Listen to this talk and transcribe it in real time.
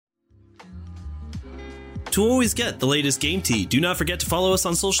To always get the latest Game Tea, do not forget to follow us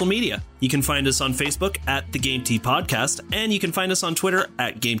on social media. You can find us on Facebook at The Game Tea Podcast, and you can find us on Twitter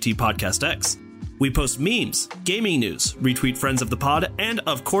at Game Tea Podcast X. We post memes, gaming news, retweet friends of the pod, and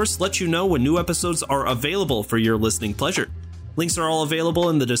of course let you know when new episodes are available for your listening pleasure. Links are all available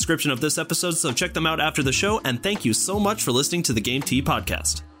in the description of this episode, so check them out after the show, and thank you so much for listening to the Game Tea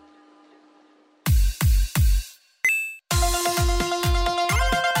Podcast.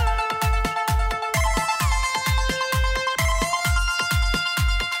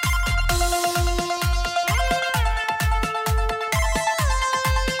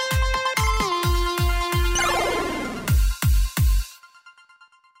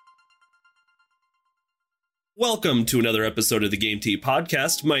 Welcome to another episode of the Game Tea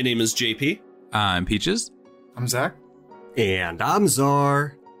Podcast. My name is JP. I'm Peaches. I'm Zach. And I'm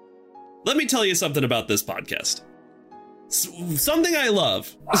Czar. Let me tell you something about this podcast. Something I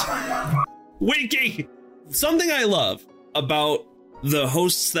love. Winky! Something I love about the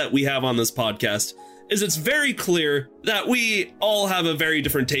hosts that we have on this podcast is it's very clear that we all have a very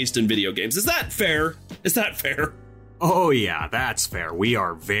different taste in video games. Is that fair? Is that fair? Oh yeah, that's fair. We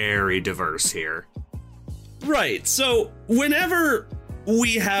are very diverse here. Right, so whenever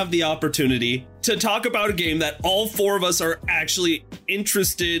we have the opportunity to talk about a game that all four of us are actually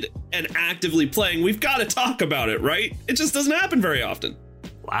interested and actively playing, we've got to talk about it, right? It just doesn't happen very often.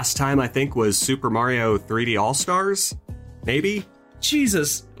 Last time I think was Super Mario 3D All-Stars, maybe?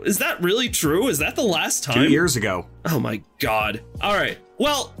 Jesus, is that really true? Is that the last time? 2 years ago. Oh my god. All right,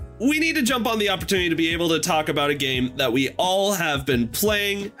 well, we need to jump on the opportunity to be able to talk about a game that we all have been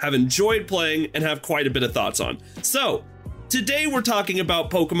playing, have enjoyed playing, and have quite a bit of thoughts on. So, today we're talking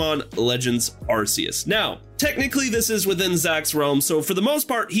about Pokémon Legends Arceus. Now, technically this is within Zach's realm, so for the most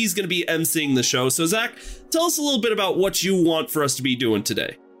part, he's going to be emceeing the show. So Zach, tell us a little bit about what you want for us to be doing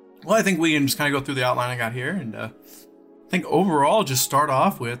today. Well, I think we can just kind of go through the outline I got here, and I think overall just start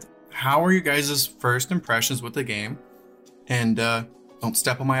off with how are you guys' first impressions with the game, and don't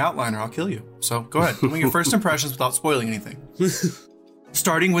step on my outline or I'll kill you. So go ahead, give me your first impressions without spoiling anything.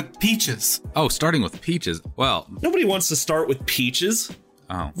 Starting with Peaches. Oh, starting with Peaches. Well, nobody wants to start with peaches.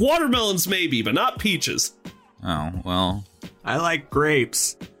 Oh. Watermelons maybe, but not peaches. Oh, well. I like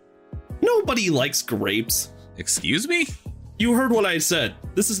grapes. Nobody likes grapes. Excuse me? You heard what I said.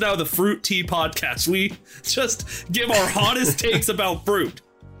 This is now the Fruit Tea Podcast. We just give our hottest takes about fruit.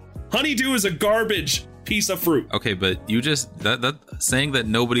 Honeydew is a garbage piece of fruit. Okay, but you just that saying that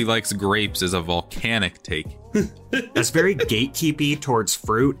nobody likes grapes is a volcanic take. That's very gatekeepy towards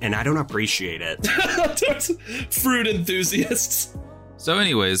fruit, and I don't appreciate it. Towards fruit enthusiasts. So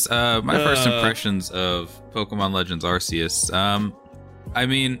anyways, my first impressions of Pokemon Legends Arceus. I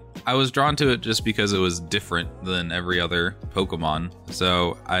mean, I was drawn to it just because it was different than every other Pokemon.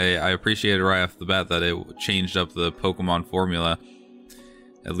 So I appreciated right off the bat that it changed up the Pokemon formula,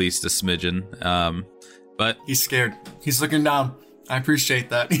 at least a smidgen. But he's scared. He's looking down. I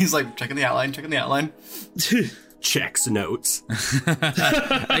appreciate that. He's like checking the outline. Checks notes.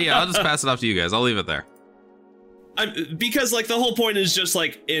 Yeah, I'll just pass it off to you guys. I'll leave it there. Because like the whole point is just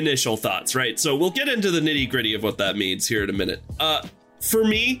like initial thoughts, right? So we'll get into the nitty gritty of what that means here in a minute. For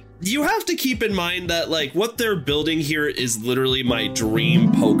me, you have to keep in mind that like what they're building here is literally my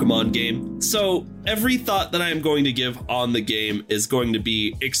dream Pokemon game. So every thought that I am going to give on the game is going to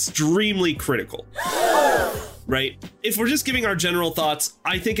be extremely critical. Right? If we're just giving our general thoughts,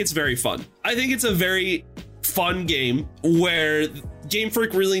 I think it's very fun. I think it's a very fun game where Game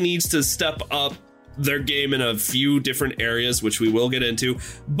Freak really needs to step up their game in a few different areas, which we will get into.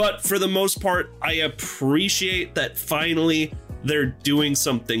 But for the most part, I appreciate that finally they're doing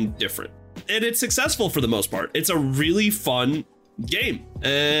something different. And it's successful for the most part. It's a really fun game.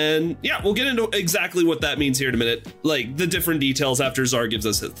 And yeah, we'll get into exactly what that means here in a minute. Like the different details after Czar gives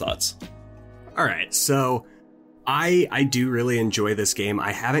us his thoughts. All right, so I do really enjoy this game.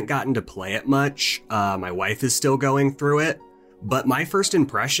 I haven't gotten to play it much. My wife is still going through it. But my first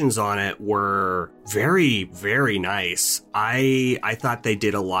impressions on it were very, very nice. I thought they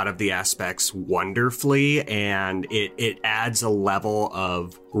did a lot of the aspects wonderfully, and it adds a level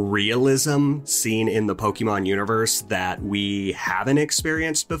of realism seen in the Pokemon universe that we haven't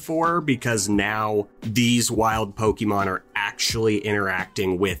experienced before, because now these wild Pokemon are actually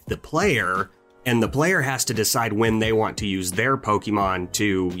interacting with the player. And the player has to decide when they want to use their Pokemon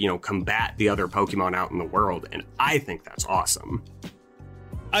to, combat the other Pokemon out in the world. And I think that's awesome.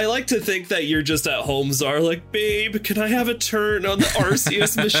 I like to think that you're just at home, Czar, like, babe, can I have a turn on the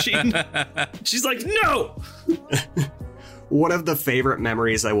Arceus machine? She's like, no! One of the favorite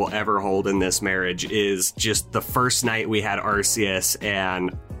memories I will ever hold in this marriage is just the first night we had Arceus,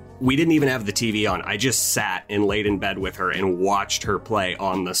 and we didn't even have the TV on. I just sat and laid in bed with her and watched her play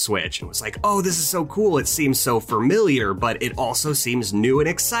on the Switch and was like, oh, this is so cool. It seems so familiar, but it also seems new and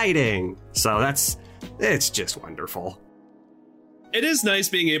exciting. So it's just wonderful. It is nice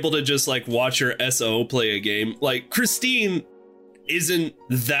being able to just like watch your SO play a game. Like Christine isn't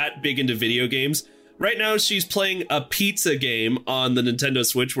that big into video games. Right now she's playing a pizza game on the Nintendo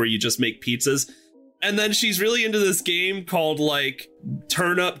Switch where you just make pizzas. And then she's really into this game called like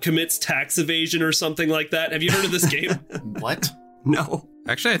Turnip Commits Tax Evasion or something like that. Have you heard of this game? What? No.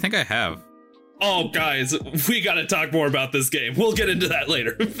 Actually, I think I have. Oh, guys, we got to talk more about this game. We'll get into that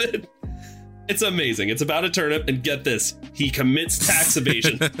later. It's amazing. It's about a turnip, and get this, he commits tax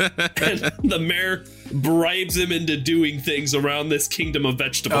evasion. And the mayor bribes him into doing things around this kingdom of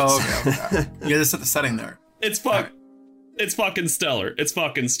vegetables. Oh, okay. You gotta set the setting there. It's fucking stellar. It's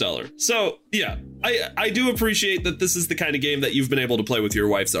fucking stellar. So, yeah, I do appreciate that this is the kind of game that you've been able to play with your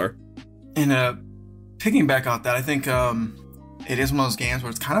wife, Czar. And picking back off that, I think it is one of those games where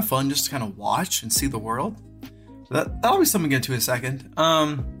it's kind of fun just to kind of watch and see the world. That'll be something to get to in a second.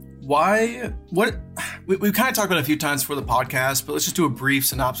 We've kind of talked about it a few times for the podcast, but let's just do a brief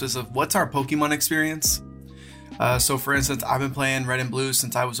synopsis of what's our Pokemon experience. So, for instance, I've been playing Red and Blue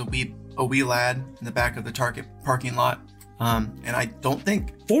since I was a wee lad in the back of the Target parking lot. And I don't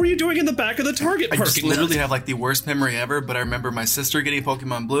think... What were you doing in the back of the Target parking lot? I just literally have like the worst memory ever, but I remember my sister getting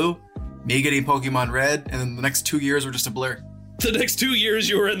Pokemon Blue, me getting Pokemon Red, and then the next 2 years were just a blur. The next 2 years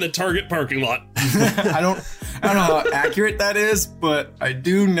you were in the Target parking lot. I don't know how accurate that is, but I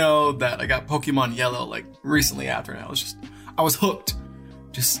do know that I got Pokemon Yellow like recently after, and I was hooked.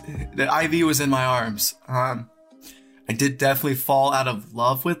 Just the IV was in my arms. I did definitely fall out of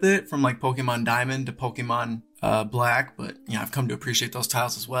love with it from like Pokemon Diamond to Pokemon Black, but I've come to appreciate those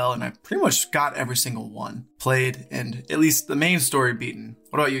titles as well, and I pretty much got every single one played, and at least the main story beaten.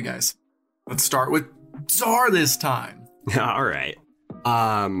 What about you guys? Let's start with Czar this time. All right.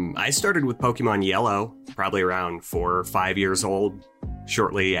 I started with Pokemon Yellow, probably around 4 or 5 years old,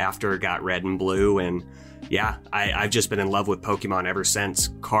 shortly after it got Red and Blue, and yeah, I've just been in love with Pokemon ever since.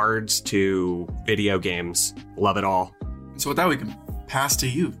 Cards to video games, love it all. So with that, we can pass to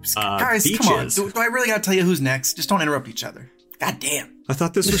you. Guys, Peaches. Come on. Do I really gotta tell you who's next? Just don't interrupt each other. God damn. I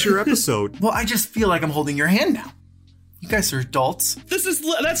thought this was your episode. Well, I just feel like I'm holding your hand now. You guys are adults.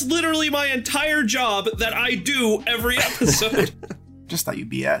 That's literally my entire job that I do every episode. Just thought you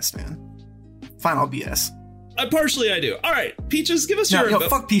BS, man. Fine, I'll BS. Partially I do. All right, Peaches, give us your... No,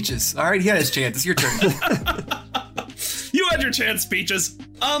 fuck Peaches. All right, he had his chance. It's your turn. You had your chance, Peaches.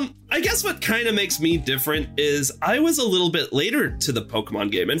 I guess what kind of makes me different is I was a little bit later to the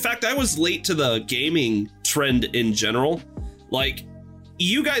Pokemon game. In fact, I was late to the gaming trend in general. Like,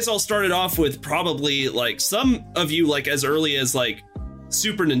 you guys all started off with probably like some of you like as early as like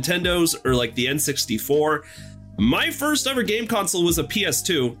Super Nintendos or like the N64. My first ever game console was a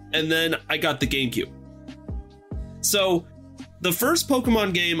PS2, and then I got the GameCube. So the first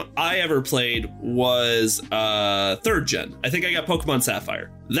Pokemon game I ever played was 3rd gen. I think I got Pokemon Sapphire.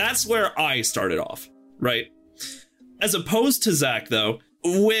 That's where I started off, right? As opposed to Zach, though,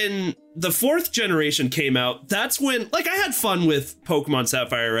 when the 4th generation came out, that's when, like, I had fun with Pokemon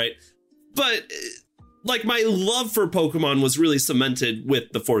Sapphire, right? But, like, my love for Pokemon was really cemented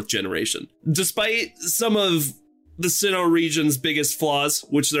with the 4th generation. Despite some of the Sinnoh region's biggest flaws,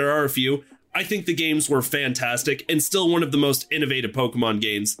 which there are a few, I think the games were fantastic and still one of the most innovative Pokemon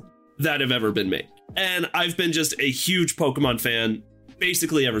games that have ever been made. And I've been just a huge Pokemon fan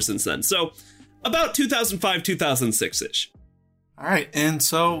basically ever since then. So, about 2005, 2006-ish. All right, and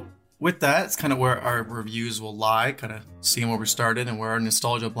so with that, it's kind of where our reviews will lie, kind of seeing where we started and where our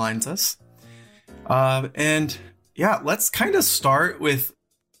nostalgia blinds us. And yeah, let's kind of start with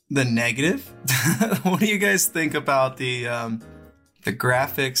the negative. What do you guys think about the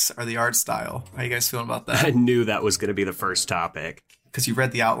graphics or the art style? How are you guys feeling about that? I knew that was going to be the first topic. Because you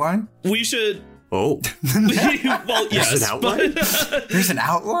read the outline? We should... Oh. Well, yes. There's an outline? There's an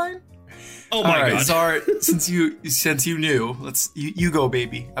outline? Oh my God. Czar, since you knew, you go,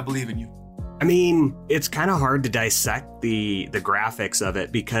 baby. I believe in you. I mean, it's kind of hard to dissect the graphics of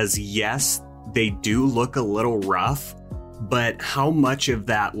it because, yes, they do look a little rough, but how much of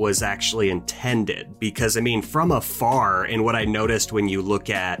that was actually intended? Because, I mean, from afar, and what I noticed when you look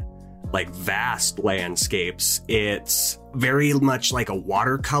at, like, vast landscapes, it's very much like a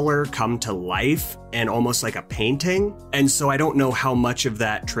watercolor come to life and almost like a painting. And so I don't know how much of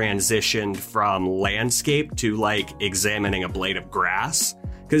that transitioned from landscape to, like, examining a blade of grass.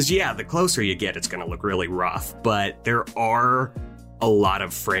 Because, yeah, the closer you get, it's going to look really rough. But there are a lot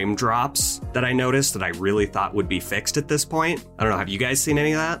of frame drops that I noticed that I really thought would be fixed at this point. I don't know. Have you guys seen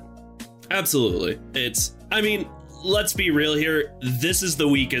any of that? Absolutely. I mean, let's be real here. This is the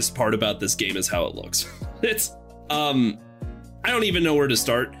weakest part about this game is how it looks. I don't even know where to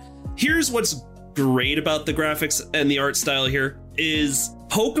start. Here's what's great about the graphics and the art style here is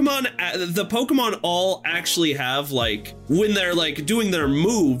the Pokemon all actually have, like, when they're like doing their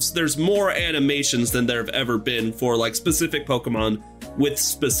moves, there's more animations than there have ever been for like specific Pokemon with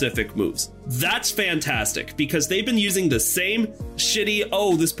specific moves. That's fantastic because they've been using the same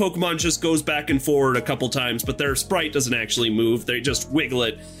shitty, this Pokemon just goes back and forward a couple times, but their sprite doesn't actually move. They just wiggle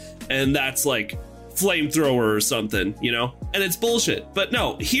it. And that's like flamethrower or something, you know? And it's bullshit. But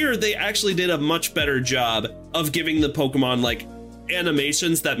no, here they actually did a much better job of giving the Pokemon like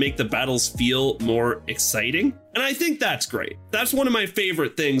animations that make the battles feel more exciting. And I think that's great. That's one of my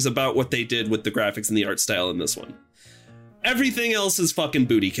favorite things about what they did with the graphics and the art style in this one. Everything else is fucking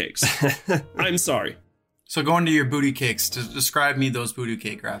booty cakes. I'm sorry. So going to your booty cakes, to describe me those booty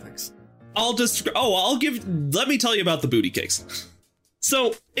cake graphics. Let me tell you about the booty cakes.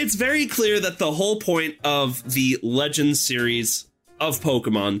 So it's very clear that the whole point of the Legends series of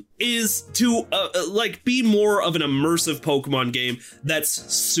Pokemon is to be more of an immersive Pokemon game that's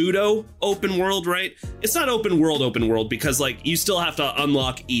pseudo open world, right? It's not open world because like you still have to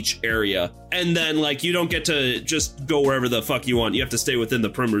unlock each area and then like you don't get to just go wherever the fuck you want. You have to stay within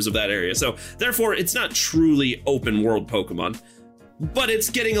the perimeters of that area. So therefore it's not truly open world Pokemon, but it's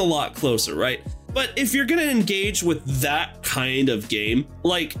getting a lot closer, right? But if you're going to engage with that kind of game,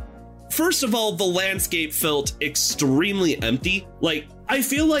 like, first of all, the landscape felt extremely empty. Like, I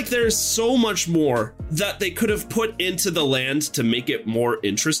feel like there's so much more that they could have put into the land to make it more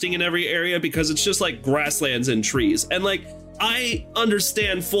interesting in every area because it's just like grasslands and trees. And like, I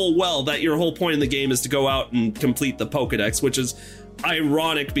understand full well that your whole point in the game is to go out and complete the Pokedex, which is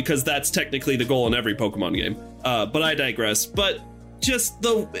ironic because that's technically the goal in every Pokemon game. But I digress. But just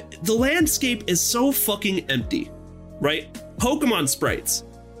the landscape is so fucking empty, right? Pokemon sprites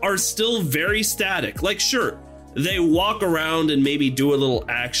are still very static. Like, sure, they walk around and maybe do a little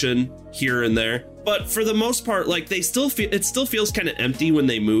action here and there, but for the most part, like, it still feels kind of empty when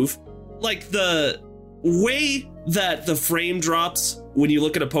they move. Like, the way that the frame drops when you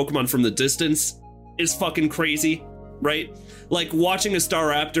look at a Pokemon from the distance is fucking crazy, right? Like, watching a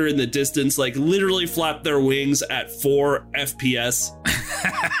Staraptor in the distance, like, literally flap their wings at 4 FPS.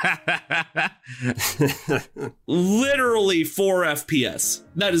 Literally 4 FPS.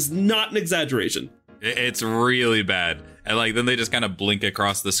 That is not an exaggeration. It's really bad. And, like, then they just kind of blink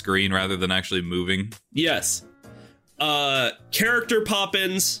across the screen rather than actually moving. Yes. Character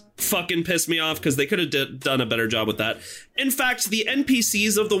pop-ins fucking piss me off because they could have done a better job with that. In fact, the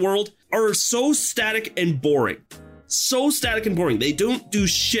NPCs of the world are so static and boring. They don't do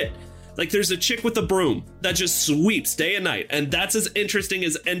shit. Like, there's a chick with a broom that just sweeps day and night, and that's as interesting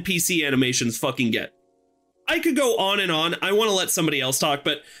as NPC animations fucking get. I could go on and on. I want to let somebody else talk,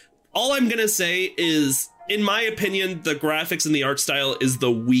 but all I'm gonna say is, in my opinion, the graphics and the art style is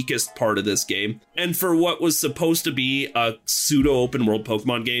the weakest part of this game. And for what was supposed to be a pseudo open world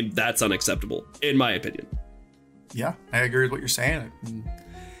Pokemon game, that's unacceptable, in my opinion. Yeah, I agree with what you're saying.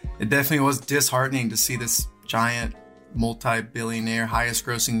 It definitely was disheartening to see this giant multi-billionaire highest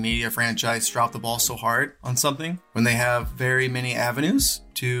grossing media franchise drop the ball so hard on something when they have very many avenues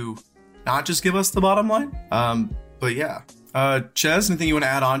to not just give us the bottom line. But yeah, Ches, anything you want to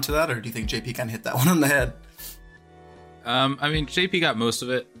add on to that, or do you think JP kind of hit that one on the head? I mean, JP got most of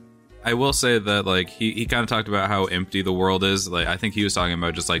it. I will say that, like, he kind of talked about how empty the world is. Like, I think he was talking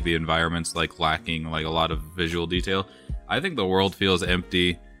about just like the environment's like lacking like a lot of visual detail. I think the world feels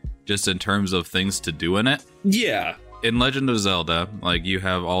empty just in terms of things to do in it. Yeah. In Legend of Zelda, like, you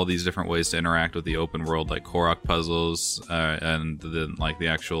have all these different ways to interact with the open world, like Korok puzzles, and then like the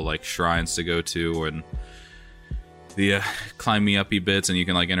actual like shrines to go to, and the climb me uppy bits, and you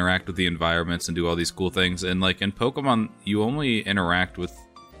can like interact with the environments and do all these cool things. And like in Pokemon, you only interact with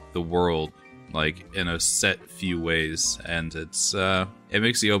the world like in a set few ways, and it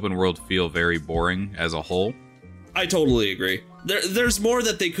makes the open world feel very boring as a whole. I totally agree. There's more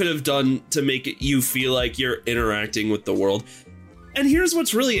that they could have done to make you feel like you're interacting with the world. And here's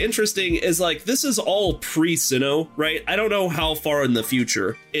what's really interesting is, like, this is all pre-Sinnoh, right? I don't know how far in the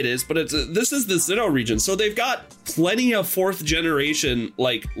future it is, but this is the Sinnoh region. So they've got plenty of 4th generation,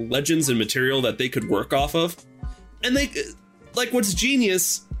 like, legends and material that they could work off of. And they, like, what's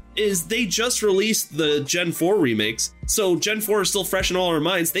genius is they just released the Gen 4 remakes, so Gen 4 is still fresh in all our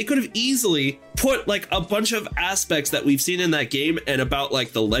minds. They could have easily put like a bunch of aspects that we've seen in that game and about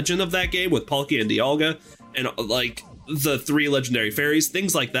like the legend of that game with Palkia and Dialga and like the 3 legendary fairies,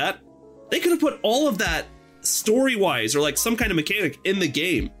 things like that. They could have put all of that story-wise or like some kind of mechanic in the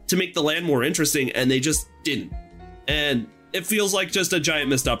game to make the land more interesting, and they just didn't. And it feels like just a giant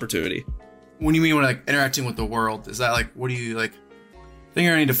missed opportunity. When you mean when like interacting with the world, is that like, what do you like? I think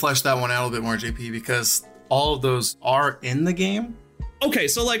I need to flesh that one out a little bit more, JP, because all of those are in the game. Okay,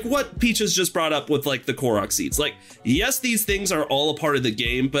 so like what Peaches just brought up with like the Korok seeds, like, yes, these things are all a part of the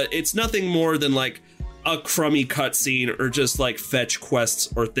game, but it's nothing more than like a crummy cutscene or just like fetch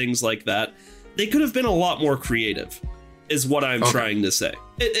quests or things like that. They could have been a lot more creative, is what I'm trying to say.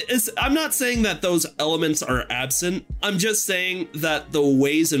 I'm not saying that those elements are absent. I'm just saying that the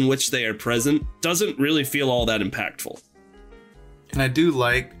ways in which they are present doesn't really feel all that impactful. And I do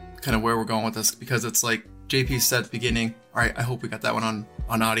like kind of where we're going with this, because it's like JP said at the beginning, all right, I hope we got that one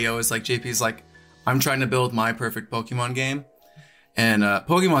on audio. It's like JP's like, I'm trying to build my perfect Pokemon game. And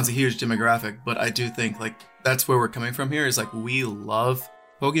Pokemon's a huge demographic, but I do think like that's where we're coming from here, is like we love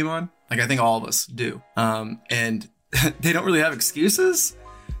Pokemon. Like I think all of us do. And they don't really have excuses.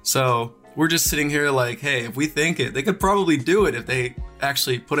 So we're just sitting here like, hey, if we think it, they could probably do it if they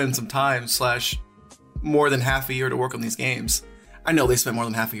actually put in some time / more than half a year to work on these games. I know they spent more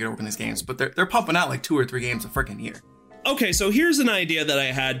than half a year to work on these games, but they're pumping out like 2 or 3 games a freaking year. Okay, so here's an idea that I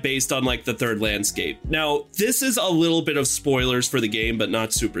had based on like the third landscape. Now, this is a little bit of spoilers for the game, but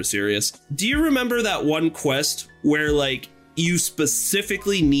not super serious. Do you remember that one quest where like you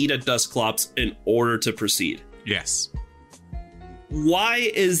specifically need a Dusclops in order to proceed? Yes. Why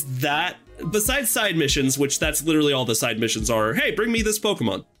is that, besides side missions, which that's literally all the side missions are, hey, bring me this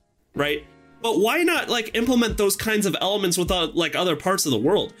Pokemon, right? But why not like implement those kinds of elements with like other parts of the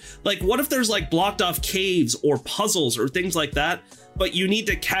world? Like what if there's like blocked off caves or puzzles or things like that, but you need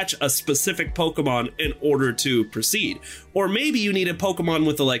to catch a specific Pokemon in order to proceed? Or maybe you need a Pokemon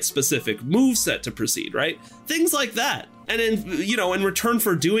with a like specific moveset to proceed, right? Things like that. And then, you know, in return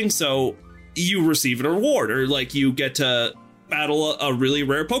for doing so, you receive an reward, or like you get to battle a really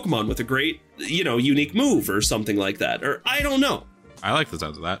rare Pokemon with a great, you know, unique move or something like that. Or I don't know. I like the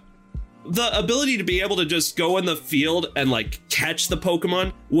sounds of that. The ability to be able to just go in the field and like catch the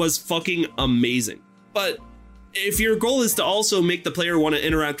Pokemon was fucking amazing. But if your goal is to also make the player want to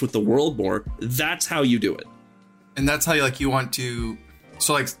interact with the world more, that's how you do it. And that's how you want to,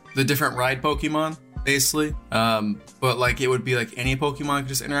 so like the different ride Pokemon, basically. But like it would be like any Pokemon could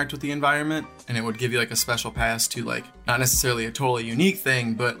just interact with the environment, and it would give you like a special pass to like not necessarily a totally unique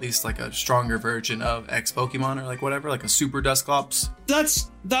thing, but at least like a stronger version of X Pokemon or like whatever, like a Super Dusclops.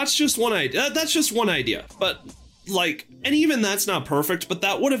 That's just one idea. That's just one idea. But like, and even that's not perfect, but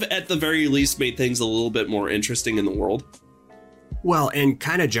that would have at the very least made things a little bit more interesting in the world. Well, and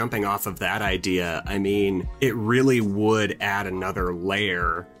kind of jumping off of that idea, I mean, it really would add another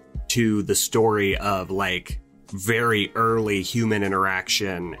layer to the story of like very early human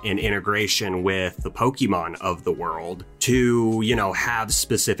interaction and integration with the Pokemon of the world to, you know, have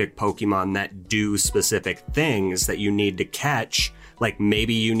specific Pokemon that do specific things that you need to catch. Like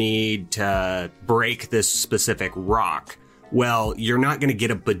maybe you need to break this specific rock. Well, you're not going to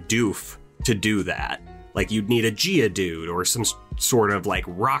get a Bidoof to do that. Like you'd need a Geodude or some sort of like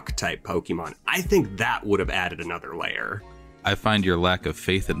rock type Pokemon. I think that would have added another layer. I find your lack of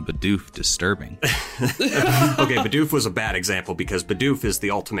faith in Bidoof disturbing. Okay, Bidoof was a bad example because Bidoof is the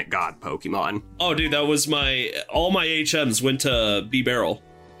ultimate god Pokemon. Oh, dude, that was all my HMs went to B-Barrel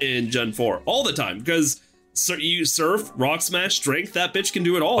in Gen 4 all the time because you surf, rock smash, strength, that bitch can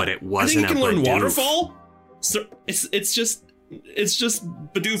do it all. But it wasn't I think you can learn Bidoof. Waterfall. So it's just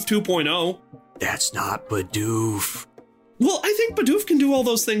Bidoof 2.0. That's not Bidoof. Well, I think Bidoof can do all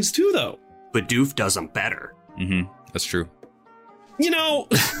those things too, though. Bidoof does them better. Mm-hmm. That's true. You know.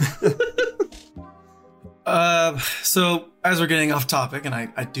 So as we're getting off topic, and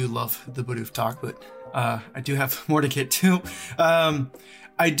I do love the Bidoof talk, but I do have more to get to.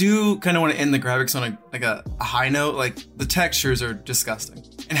 I do kind of want to end the graphics on a high note. Like the textures are disgusting,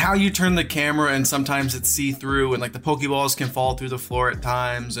 and how you turn the camera, and sometimes it's see-through, and like the Pokeballs can fall through the floor at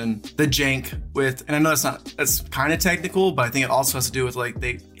times, and the jank with. And I know that's kind of technical, but I think it also has to do with like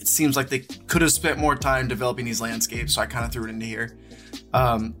it seems like they could have spent more time developing these landscapes, so I kind of threw it into here.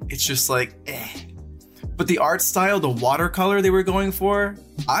 It's just like, But the art style, the watercolor they were going for,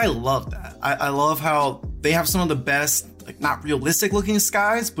 I love that. I love how they have some of the best, like not realistic looking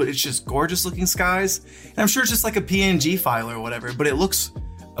skies, but it's just gorgeous looking skies. And I'm sure it's just like a PNG file or whatever, but it looks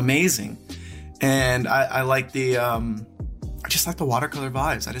amazing. And I like I just like the watercolor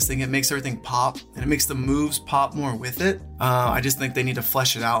vibes. I just think it makes everything pop, and it makes the moves pop more with it. I just think they need to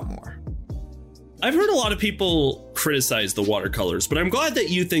flesh it out more. I've heard a lot of people criticize the watercolors, but I'm glad that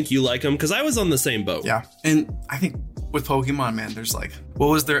you think you like them because I was on the same boat. Yeah, and I think with Pokemon, man, there's like, what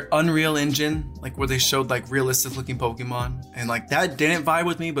was their Unreal Engine, like where they showed like realistic looking Pokemon, and like that didn't vibe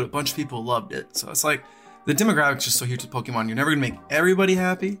with me, but a bunch of people loved it. So it's like the demographics just so huge with Pokemon. You're never gonna make everybody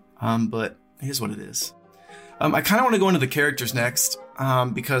happy, but it is what it is. I kind of want to go into the characters next,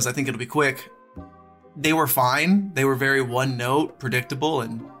 because I think it'll be quick. They were fine. They were very one note, predictable,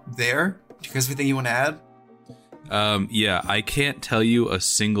 and there. Do you guys have anything you want to add? Yeah, I can't tell you a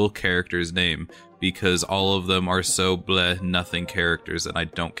single character's name because all of them are so bleh, nothing characters, and I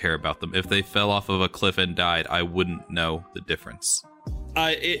don't care about them. If they fell off of a cliff and died, I wouldn't know the difference.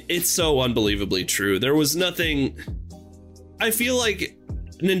 It's so unbelievably true. There was nothing. I feel like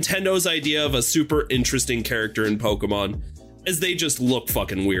Nintendo's idea of a super interesting character in Pokemon is they just look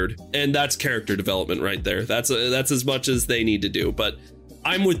fucking weird, and that's character development right there. That's as much as they need to do. But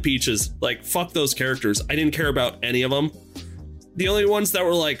I'm with Peaches. Like, fuck those characters. I didn't care about any of them. The only ones that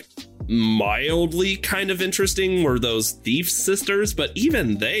were like mildly kind of interesting were those thief sisters, but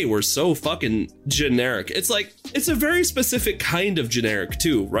even they were so fucking generic. It's like, it's a very specific kind of generic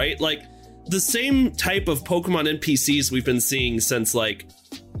too, right? Like the same type of Pokemon NPCs we've been seeing since like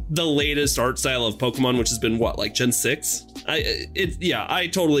the latest art style of Pokemon, which has been what, like Gen 6? I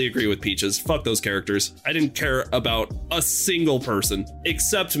totally agree with Peaches. Fuck those characters. I didn't care about a single person,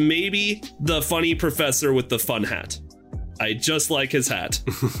 except maybe the funny professor with the fun hat. I just like his hat.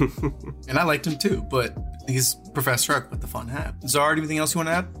 And I liked him too, but he's Professor Oak with the fun hat. Zard, anything else you want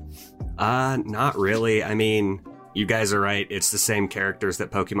to add? Not really. I mean, you guys are right. It's the same characters that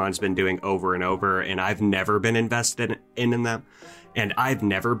Pokemon's been doing over and over, and I've never been invested in them. And I've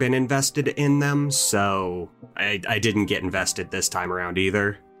never been invested in them, so I didn't get invested this time around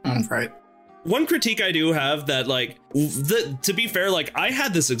either. Right. One critique I do have that, like, to be fair, like, I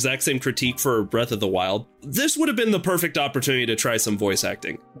had this exact same critique for Breath of the Wild. This would have been the perfect opportunity to try some voice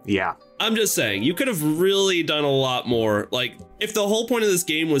acting. Yeah. I'm just saying, you could have really done a lot more. Like, if the whole point of this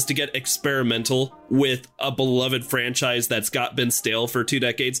game was to get experimental with a beloved franchise that's been stale for 2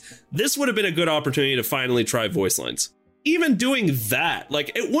 decades, this would have been a good opportunity to finally try voice lines. Even doing that,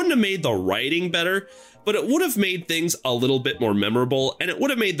 like, it wouldn't have made the writing better, but it would have made things a little bit more memorable, and it would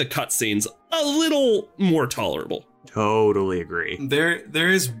have made the cutscenes a little more tolerable. Totally agree.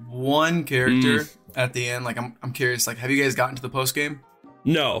 There is one character at the end. Like, I'm curious. Like, have you guys gotten to the post game?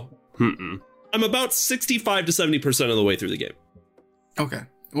 No. I'm about 65 to 70% of the way through the game. Okay.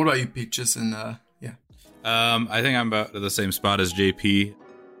 What about you, Peaches? And yeah. I think I'm about the same spot as JP.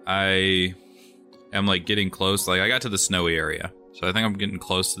 I am like getting close. Like, I got to the snowy area, so I think I'm getting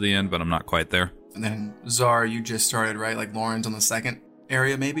close to the end, but I'm not quite there. And then Zar, you just started, right? Like Lauren's on the second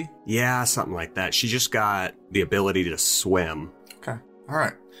area, maybe? Yeah, something like that. She just got the ability to swim. Okay. All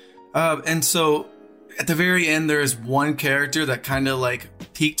right. And so at the very end, there is one character that kind of like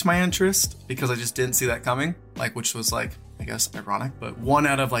piqued my interest because I just didn't see that coming. Like, which was like, I guess, ironic, but 1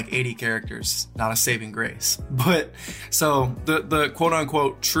 out of like 80 characters, not a saving grace. But so the quote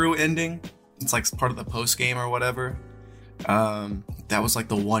unquote true ending, it's like part of the post game or whatever. That was like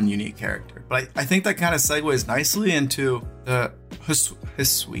the one unique character. But I think that kind of segues nicely into the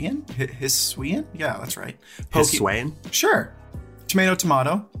Hisuian? Yeah, that's right. Hisuian? Sure.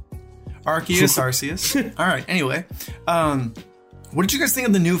 Tomato. Arceus. All right, anyway. What did you guys think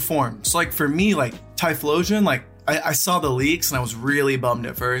of the new forms? Like, for me, like, Typhlosion, like, I saw the leaks and I was really bummed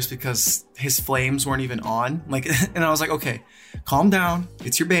at first because his flames weren't even on. Like, and I was like, okay, calm down.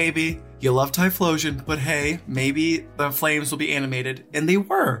 It's your baby. You love Typhlosion, but hey, maybe the flames will be animated. And they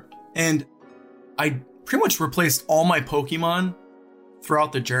were. And I pretty much replaced all my Pokemon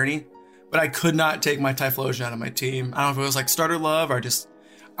throughout the journey, but I could not take my Typhlosion out of my team. I don't know if it was like starter love or just,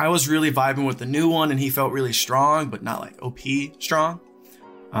 I was really vibing with the new one and he felt really strong, but not like OP strong.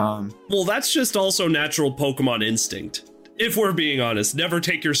 Well, that's just also natural Pokemon instinct. If we're being honest, never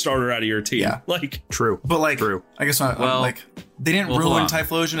take your starter out of your team. Yeah. Like, true. But like, true. I guess like they didn't ruin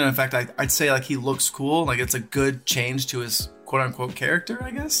Typhlosion. And in fact, I'd say like he looks cool. Like it's a good change to his quote unquote character,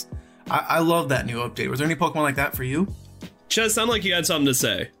 I guess. I love that new update. Was there any Pokemon like that for you? Chaz, sound like you had something to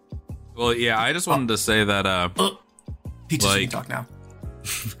say. Well, yeah, I just wanted to say that Peaches, like, you can talk now.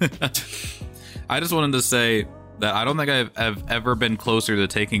 I just wanted to say that I don't think I've ever been closer to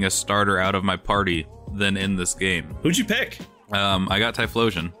taking a starter out of my party than in this game. Who'd you pick? I got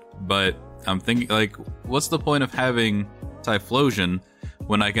Typhlosion, but I'm thinking, like, what's the point of having Typhlosion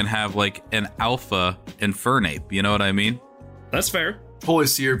when I can have, like, an alpha Infernape? You know what I mean? That's fair. Totally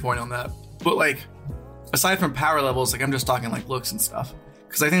see your point on that. But, like, aside from power levels, like, I'm just talking, like, looks and stuff.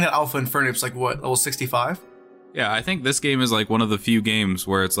 Because I think that alpha Infernape's, like, what, level 65? Yeah, I think this game is, like, one of the few games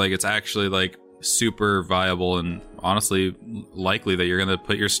where it's, like, it's actually, like, super viable and honestly likely that you're going to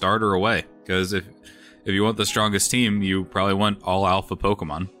put your starter away. Because if you want the strongest team, you probably want all alpha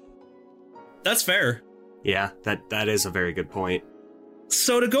Pokemon. That's fair. Yeah, that is a very good point.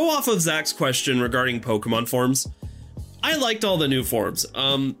 So to go off of Zach's question regarding Pokemon forms, I liked all the new forms.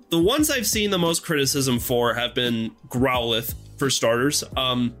 The ones I've seen the most criticism for have been Growlithe, for starters.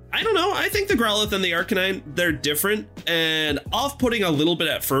 I don't know. I think the Growlithe and the Arcanine, they're different and off-putting a little bit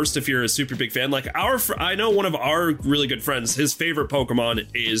at first if you're a super big fan. Like I know one of our really good friends, his favorite Pokemon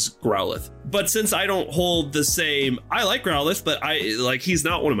is Growlithe. But since I don't hold the same, I like Growlithe, but he's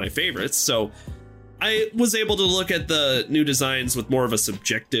not one of my favorites. So I was able to look at the new designs with more of a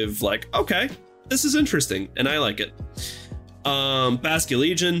subjective, like, okay, this is interesting and I like it.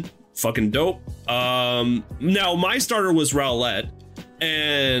 Basculegion, fucking dope. Now my starter was Rowlet,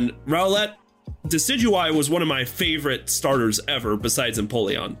 and Rowlet Decidueye was one of my favorite starters ever besides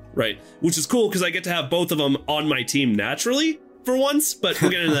Empoleon, right? Which is cool because I get to have both of them on my team naturally for once, but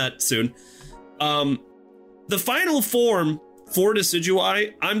we'll get into that soon. The final form for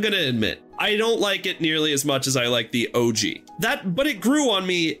Decidueye, I'm gonna admit, I don't like it nearly as much as I like the OG. But it grew on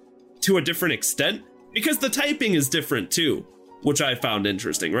me to a different extent because the typing is different too, which I found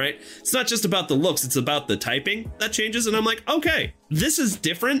interesting, right? It's not just about the looks, it's about the typing that changes. And I'm like, okay, this is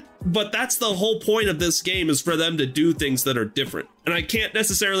different, but that's the whole point of this game, is for them to do things that are different. And I can't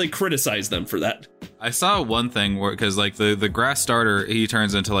necessarily criticize them for that. I saw one thing where, because like the grass starter, he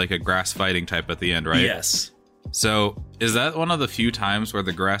turns into like a grass fighting type at the end, right? Yes. So is that one of the few times where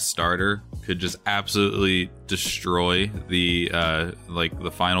the grass starter could just absolutely destroy the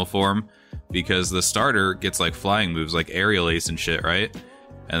the final form? Because the starter gets like flying moves like aerial ace and shit, right?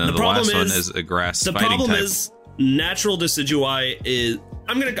 And then the last one is a grass fighting type. The problem is natural Decidueye is,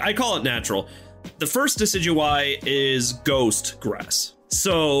 I call it natural. The first Decidueye is ghost grass.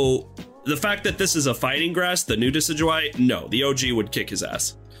 So the fact that this is a fighting grass, the new Decidueye, no, the OG would kick his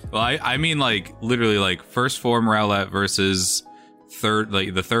ass. Well, I mean like literally like first form Rowlet versus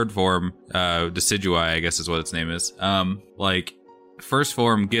the third form Decidueye, I guess is what its name is. Like first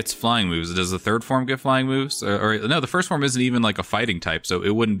form gets flying moves. Does the third form get flying moves? Or no, the first form isn't even like a fighting type, so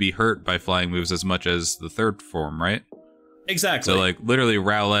it wouldn't be hurt by flying moves as much as the third form, right? Exactly. So like literally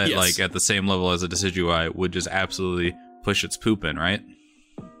Rowlet, yes, like at the same level as a Decidueye would just absolutely push its poop in, right?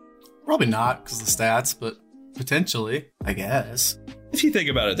 Probably not because of the stats, but potentially, I guess. If you think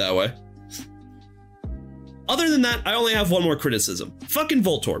about it that way. Other than that, I only have one more criticism. Fucking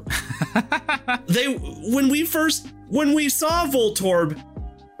Voltorb. When we saw Voltorb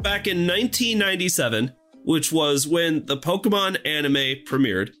back in 1997, which was when the Pokemon anime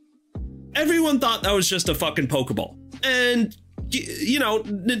premiered, everyone thought that was just a fucking Pokeball. And, you know,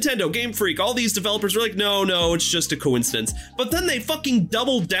 Nintendo, Game Freak, all these developers were like, no, it's just a coincidence. But then they fucking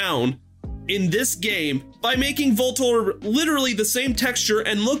doubled down in this game by making Voltorb literally the same texture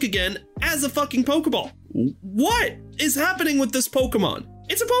and look again as a fucking Pokeball. What is happening with this Pokemon?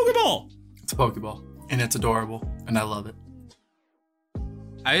 It's a Pokeball. It's a Pokeball, and it's adorable, and I love it.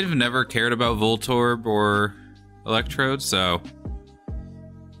 I've never cared about Voltorb or Electrode, so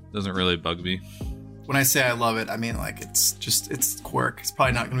it doesn't really bug me. When I say I love it, I mean like it's quirk. It's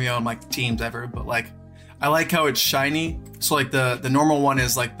probably not going to be on like teams ever, but like I like how it's shiny. So like the normal one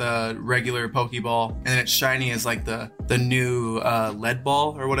is like the regular Pokeball, and then it's shiny as like the new lead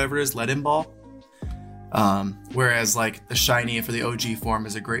ball or whatever it is, lead-in ball. Whereas like the shiny for the OG form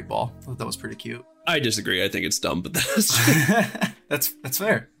is a great ball. I thought that was pretty cute. I disagree. I think it's dumb, but that's that's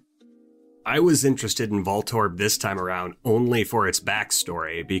fair. I was interested in Voltorb this time around only for its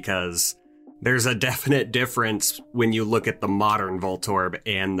backstory, because there's a definite difference when you look at the modern Voltorb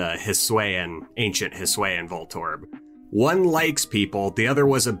and the ancient Hisuian Voltorb. One likes people, the other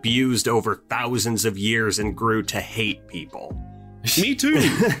was abused over thousands of years and grew to hate people. Me too.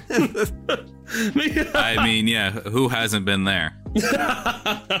 I mean, yeah, who hasn't been there?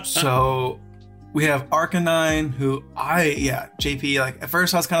 So we have Arcanine, who JP, like at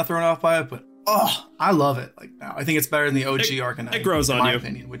first I was kind of thrown off by it, but I love it. Like now, I think it's better than the OG Arcanine. It grows on you. In my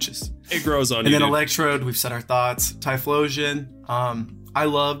opinion, it grows on you. And then Electrode, we've said our thoughts. Typhlosion, I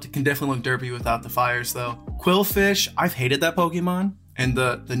loved. Can definitely look derpy without the fires though. Quillfish, I've hated that Pokemon. And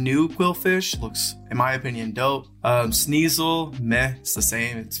the new Quillfish looks, in my opinion, dope. Sneasel, meh, it's the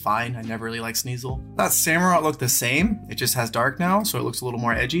same. It's fine. I never really liked Sneasel. That Samurott looked the same. It just has dark now, so it looks a little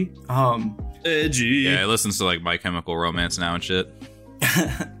more edgy. Edgy. Yeah, it listens to like My Chemical Romance now and shit.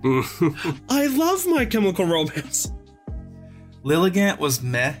 I love My Chemical Romance. Lilligant was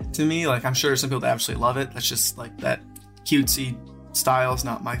meh to me. Like, I'm sure some people absolutely love it. That's just like that cutesy style is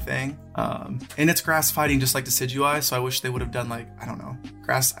not my thing. And it's grass fighting just like Decidueye, so I wish they would have done like, I don't know,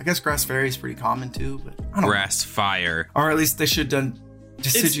 grass. I guess grass fairy is pretty common too, but I don't grass know. Fire. Or at least they should have done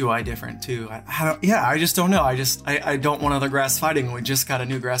Decidueye different too. I just don't know. I don't want other grass fighting. We just got a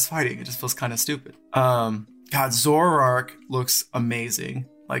new grass fighting. It just feels kind of stupid. God, Zoroark looks amazing.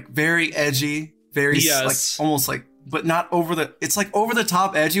 Like very edgy, very like almost like, but not over the. It's like over the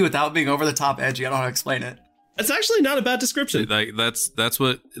top edgy without being over the top edgy. I don't know how to explain it. It's actually not a bad description. Like that's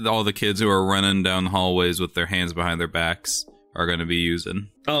what all the kids who are running down the hallways with their hands behind their backs are going to be using.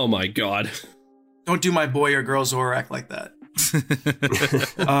 Oh my god! Don't do my boy or girl Zoroark like that.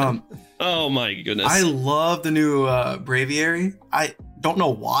 Oh my goodness! I love the new Braviary. I don't know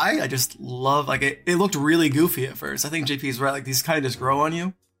why. I just love like it. It looked really goofy at first. I think JP's right. Like these kind of just grow on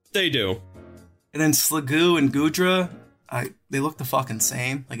you. They do. And then Sliggoo and Goodra, they look the fucking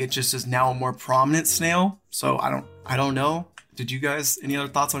same. Like it just is now a more prominent snail. So I don't know. Did you guys any other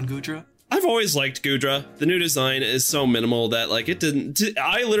thoughts on Goodra? I've always liked Goodra. The new design is so minimal that like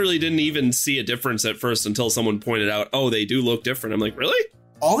I literally didn't even see a difference at first until someone pointed out, oh, they do look different. I'm like, really?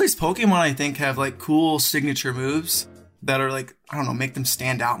 All these Pokemon I think have like cool signature moves that are like, I don't know, make them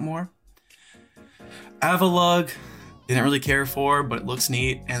stand out more. Avalugg, didn't really care for, but it looks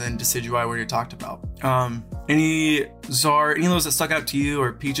neat. And then Decidueye, we already talked about. Any of those that stuck out to you,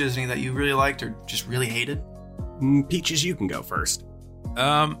 or Peaches, any that you really liked or just really hated? Peaches, you can go first.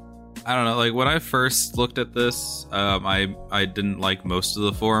 I don't know. Like when I first looked at this, I didn't like most of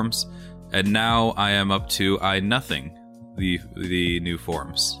the forms, and now I am up to nothing. The new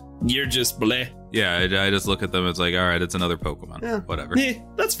forms. You're just bleh. Yeah, I just look at them. It's like, all right, it's another Pokemon. Yeah. Whatever. Yeah,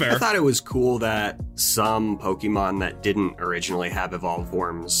 that's fair. I thought it was cool that some Pokemon that didn't originally have evolved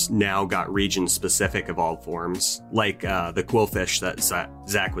forms now got region-specific evolved forms, like the Quillfish that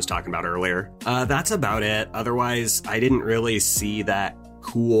Zach was talking about earlier. That's about it. Otherwise, I didn't really see that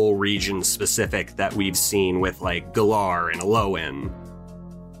cool region-specific that we've seen with, like, Galar and Alolan.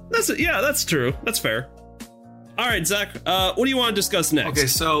 That's true. That's fair. All right, Zach, what do you want to discuss next? Okay,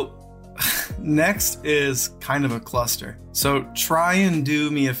 so next is kind of a cluster. So try and do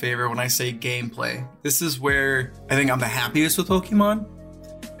me a favor when I say gameplay. This is where I think I'm the happiest with Pokemon,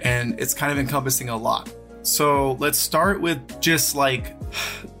 and it's kind of encompassing a lot. So let's start with just like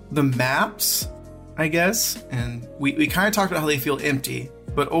the maps, I guess. And we kind of talked about how they feel empty,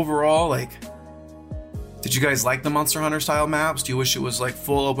 but overall, like, did you guys like the Monster Hunter style maps? Do you wish it was like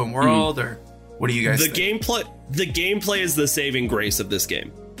full open world, or what do you guys think? The gameplay is the saving grace of this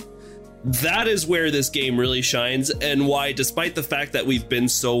game. That is where this game really shines, and why, despite the fact that we've been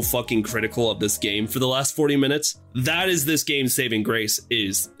so fucking critical of this game for the last 40 minutes, that is this game's saving grace,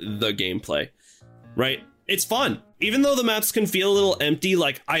 is the gameplay, right? It's fun. Even though the maps can feel a little empty,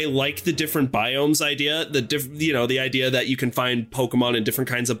 like, I like the different biomes idea, the idea that you can find Pokemon in different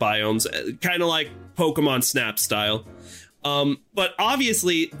kinds of biomes, kind of like Pokemon Snap style. But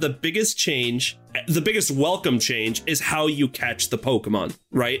obviously the biggest welcome change is how you catch the Pokemon,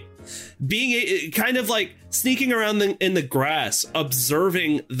 right? Being kind of like sneaking around in the grass,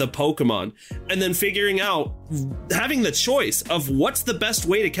 observing the Pokemon, and then figuring out, having the choice of what's the best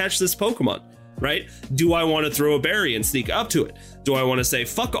way to catch this Pokemon, right? Do I want to throw a berry and sneak up to it? Do I want to say,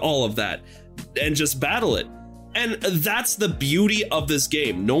 fuck all of that and just battle it? And that's the beauty of this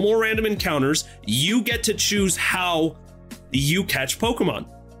game. No more random encounters. You get to choose how you catch Pokemon.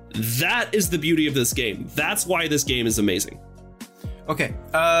 That is the beauty of this game. That's why this game is amazing. Okay,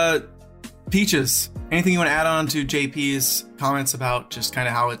 Peaches, anything you want to add on to JP's comments about just kind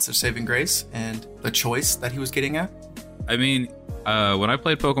of how it's a saving grace and the choice that he was getting at? I mean, when I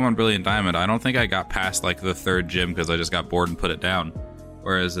played Pokemon Brilliant Diamond, I don't think I got past like the third gym because I just got bored and put it down.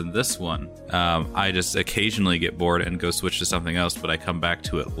 Whereas in this one, I just occasionally get bored and go switch to something else, but I come back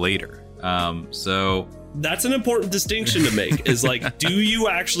to it later. So that's an important distinction to make, is like, do you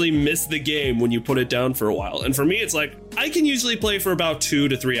actually miss the game when you put it down for a while? And for me, it's like, I can usually play for about 2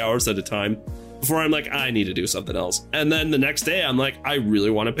 to 3 hours at a time before I'm like, I need to do something else. And then the next day, I'm like, I really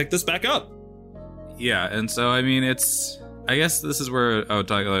want to pick this back up. Yeah, and so, I mean, I guess this is where I would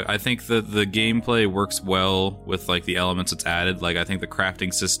talk, like, I think that the gameplay works well with, like, the elements it's added. Like, I think the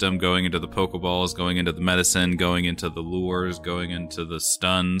crafting system, going into the Pokeballs, going into the medicine, going into the lures, going into the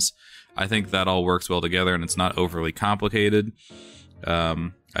stuns, I think that all works well together, and it's not overly complicated.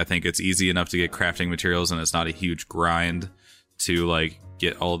 I think it's easy enough to get crafting materials, and it's not a huge grind to like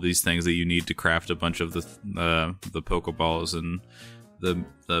get all of these things that you need to craft a bunch of the Pokeballs and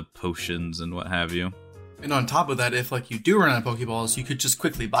the potions and what have you. And on top of that, if like you do run out of Pokeballs, you could just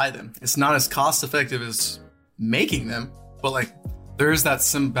quickly buy them. It's not as cost effective as making them, but like there is that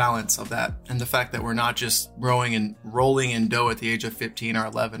some balance of that, and the fact that we're not just growing and rolling in dough at the age of 15 or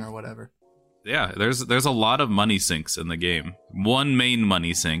 11 or whatever. Yeah, there's a lot of money sinks in the game. One main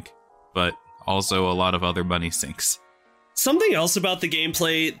money sink, but also a lot of other money sinks. Something else about the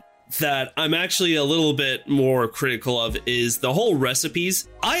gameplay that I'm actually a little bit more critical of is the whole recipes.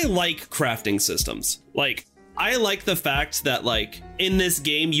 I like crafting systems. Like, I like the fact that, like, in this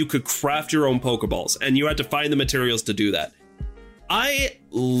game, you could craft your own Pokeballs, and you had to find the materials to do that. I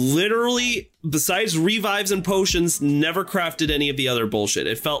literally, besides revives and potions, never crafted any of the other bullshit.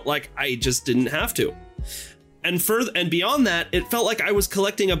 It felt like I just didn't have to. And further and beyond that, it felt like I was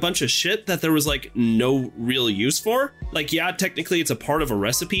collecting a bunch of shit that there was like no real use for. Like, yeah, technically it's a part of a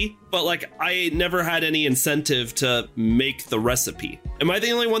recipe, but like I never had any incentive to make the recipe. Am I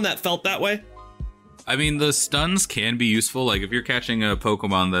the only one that felt that way? I mean, the stuns can be useful. Like, if you're catching a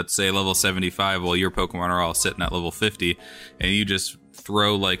Pokemon that's, say, level 75, while your Pokemon are all sitting at level 50, and you just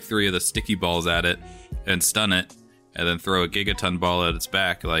throw, like, 3 of the sticky balls at it and stun it, and then throw a Gigaton ball at its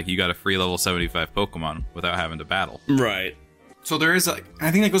back, like, you got a free level 75 Pokemon without having to battle. Right. So there is, like,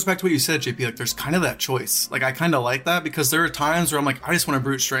 I think that goes back to what you said, JP. Like, there's kind of that choice. Like, I kind of like that because there are times where I'm like, I just want to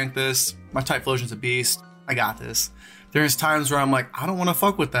brute strength this. My Typhlosion's a beast. I got this. There's times where I'm like, I don't want to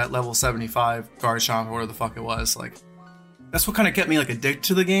fuck with that level 75 Garchomp or whatever the fuck it was. Like, that's what kind of kept me, like, addicted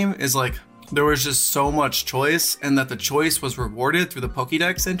to the game is, like, there was just so much choice and that the choice was rewarded through the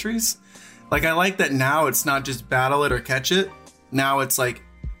Pokédex entries. Like, I like that now it's not just battle it or catch it. Now it's, like,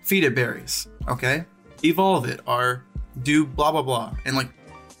 feed it berries, okay? Evolve it or do blah, blah, blah. And, like,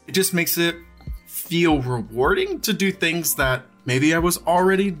 it just makes it feel rewarding to do things that maybe I was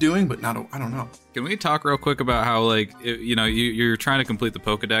already doing, but not, I don't know. Can we talk real quick about how, like, you're trying to complete the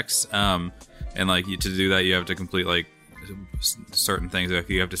Pokedex, and, like, to do that, you have to complete, like, certain things. Like,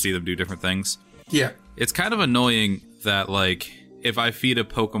 you have to see them do different things. Yeah. It's kind of annoying that, like, if I feed a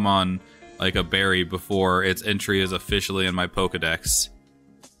Pokemon, like, a berry before its entry is officially in my Pokedex,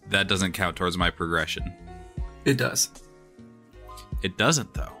 that doesn't count towards my progression. It does. It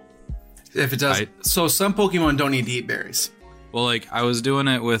doesn't, though. If it does. So some Pokemon don't need to eat berries. Well, like, I was doing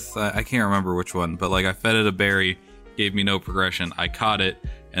it with, I can't remember which one, but, like, I fed it a berry, gave me no progression, I caught it,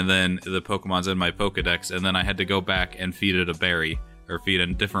 and then the Pokemon's in my Pokedex, and then I had to go back and feed it a berry, or feed a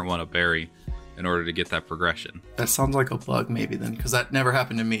different one a berry, in order to get that progression. That sounds like a bug, maybe, then, because that never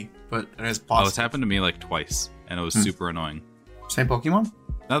happened to me, but it is possible. Oh, it's happened to me, like, twice, and it was super annoying. Same Pokemon?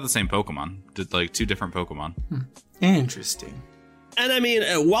 Not the same Pokemon, just, like, 2 different Pokemon. Interesting. And I mean,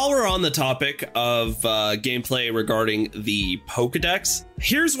 while we're on the topic of gameplay regarding the Pokedex,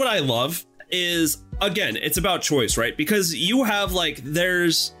 here's what I love is, again, it's about choice, right? Because you have, like,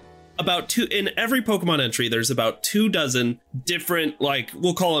 there's about 2, in every Pokemon entry, there's about 24 different, like,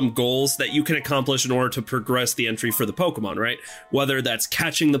 we'll call them goals that you can accomplish in order to progress the entry for the Pokemon, right? Whether that's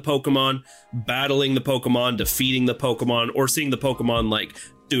catching the Pokemon, battling the Pokemon, defeating the Pokemon, or seeing the Pokemon, like,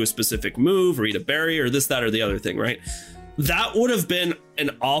 do a specific move, or eat a berry, or this, that, or the other thing, right? That would have been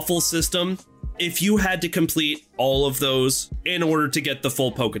an awful system if you had to complete all of those in order to get the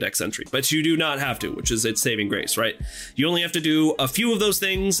full Pokedex entry. But you do not have to, which is its saving grace, right? You only have to do a few of those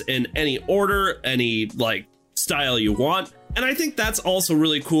things in any order, any, like, style you want. And I think that's also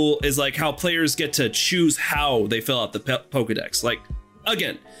really cool is, like, how players get to choose how they fill out the Pokedex. Like,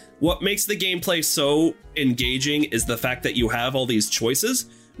 again, what makes the gameplay so engaging is the fact that you have all these choices,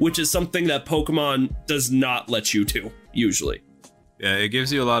 which is something that Pokemon does not let you do, usually. Yeah, it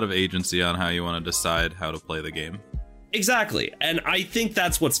gives you a lot of agency on how you want to decide how to play the game. Exactly, and I think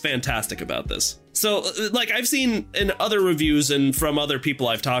that's what's fantastic about this. So, like, I've seen in other reviews and from other people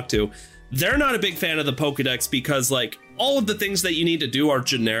I've talked to, they're not a big fan of the Pokedex because, like, all of the things that you need to do are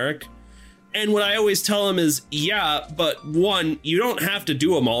generic. And what I always tell them is, yeah, but one, you don't have to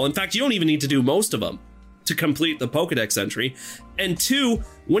do them all. In fact, you don't even need to do most of them to complete the Pokedex entry. And 2,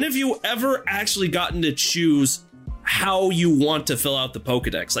 when have you ever actually gotten to choose how you want to fill out the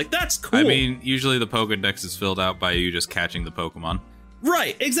Pokedex? Like, that's cool. I mean, usually the Pokedex is filled out by you just catching the Pokemon.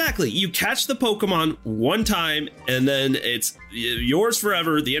 Right, exactly. You catch the Pokemon one time, and then it's yours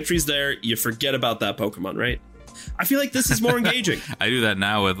forever. The entry's there. You forget about that Pokemon, right? I feel like this is more engaging. I do that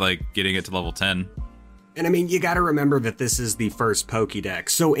now with, like, getting it to level 10. And I mean, you gotta remember that this is the first Pokédex,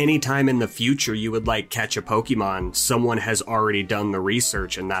 so anytime in the future you would, like, catch a Pokemon, someone has already done the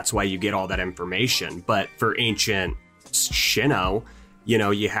research, and that's why you get all that information. But for Ancient Sinnoh, you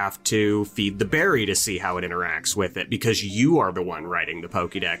know, you have to feed the berry to see how it interacts with it, because you are the one writing the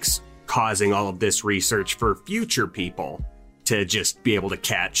Pokédex, causing all of this research for future people to just be able to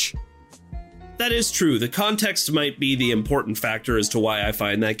catch. That is true. The context might be the important factor as to why I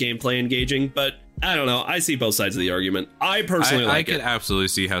find that gameplay engaging, but I don't know. I see both sides of the argument. I personally like it. I could absolutely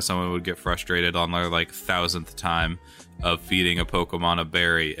see how someone would get frustrated on their, like, 1,000th time of feeding a Pokemon a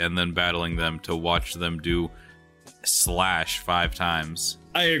berry and then battling them to watch them do slash 5 times.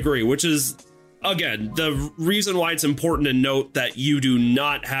 I agree, which is again, the reason why it's important to note that you do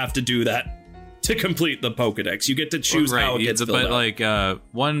not have to do that to complete the Pokedex. You get to choose how it gets filled out. But like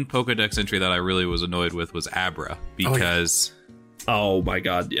one Pokedex entry that I really was annoyed with was Abra, because oh my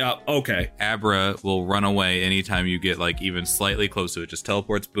god, yeah, okay. Abra will run away anytime you get like even slightly close to it. Just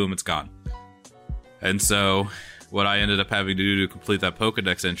teleports, boom, it's gone. And so what I ended up having to do to complete that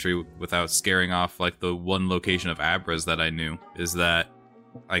Pokedex entry without scaring off like the one location of Abras that I knew is that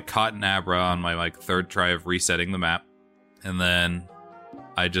I caught an Abra on my like third try of resetting the map, and then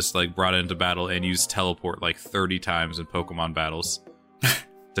I just like brought it into battle and used teleport like 30 times in Pokemon battles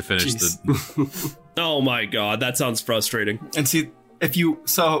to finish the. Oh my god, that sounds frustrating. And see,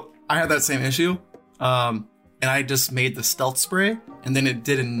 so I had that same issue, and I just made the stealth spray, and then it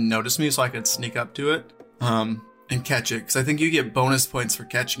didn't notice me, so I could sneak up to it, and catch it. Because I think you get bonus points for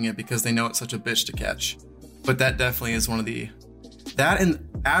catching it because they know it's such a bitch to catch. But that definitely is one of that and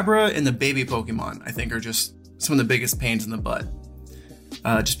Abra and the baby Pokemon, I think, are just some of the biggest pains in the butt.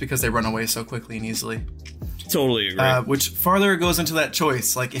 Just because they run away so quickly and easily. Totally agree. Which farther goes into that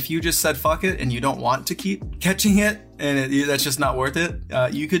choice. Like, if you just said fuck it and you don't want to keep catching it, and that's just not worth it,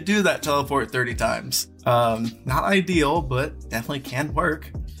 you could do that teleport 30 times. Not ideal, but definitely can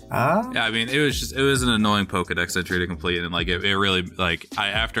work. Yeah, I mean, it was an annoying Pokedex entry to complete, and like it really, like,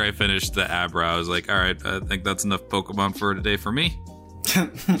 after I finished the Abra, I was like, all right, I think that's enough Pokemon for today for me.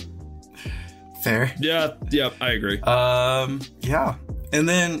 Fair. Yeah, I agree. Yeah. And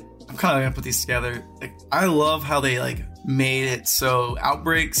then I'm kind of gonna put these together. Like, I love how they like made it so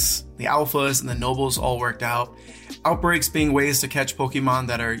outbreaks, the alphas, and the nobles all worked out. Outbreaks being ways to catch Pokemon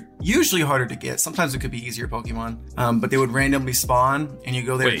that are usually harder to get. Sometimes it could be easier Pokemon, but they would randomly spawn, and you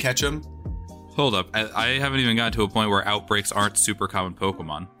go there to catch them. Hold up, I haven't even gotten to a point where outbreaks aren't super common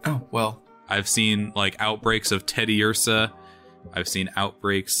Pokemon. Oh well. I've seen like outbreaks of Teddiursa. I've seen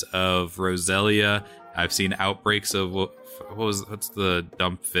outbreaks of Roselia. I've seen outbreaks of what's the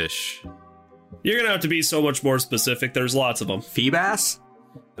dump fish? You're gonna have to be so much more specific. There's lots of them. Feebas?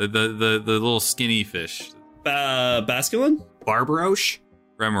 The little skinny fish. Basculin? Barbarosh?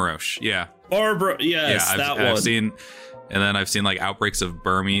 Remorash, yeah. Yes, that one. I've seen, and then I've seen like outbreaks of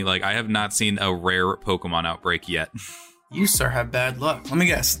Burmy. Like, I have not seen a rare Pokemon outbreak yet. You, sir, have bad luck. Let me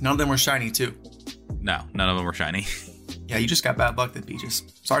guess. None of them were shiny, too. No, none of them were shiny. Yeah, you just got bad luck then, Peaches.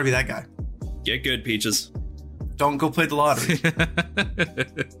 Sorry to be that guy. Get good, Peaches. Don't go play the lottery.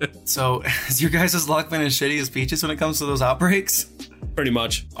 So, is your guys' luck been as shitty as Peaches when it comes to those outbreaks? Pretty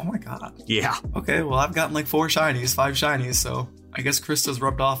much. Oh my god. Yeah. Okay, well, I've gotten like 5 shinies, so I guess Krista's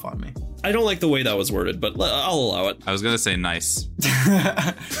rubbed off on me. I don't like the way that was worded, but I'll allow it. I was gonna say nice.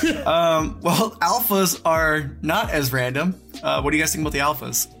 Well, alphas are not as random. What do you guys think about the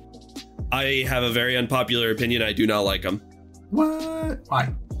alphas? I have a very unpopular opinion. I do not like them. What?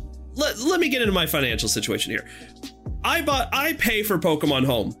 Why? Let me get into my financial situation here. I pay for Pokemon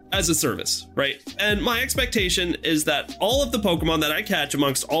Home as a service, right? And my expectation is that all of the Pokemon that I catch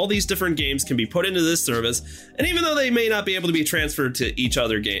amongst all these different games can be put into this service. And even though they may not be able to be transferred to each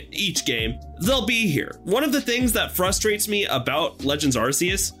game, they'll be here. One of the things that frustrates me about Legends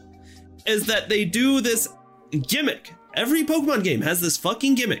Arceus is that they do this gimmick. Every Pokemon game has this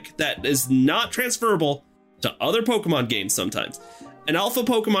fucking gimmick that is not transferable to other Pokemon games sometimes. An alpha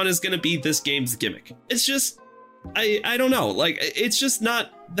Pokemon is going to be this game's gimmick. It's just, I don't know. Like, it's just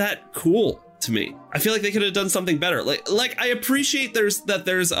not that cool to me. I feel like they could have done something better. Like I appreciate there's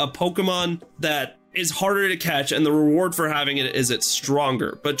a Pokemon that is harder to catch and the reward for having it is it's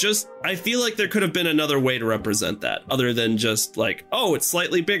stronger. But just, I feel like there could have been another way to represent that other than just like, oh, it's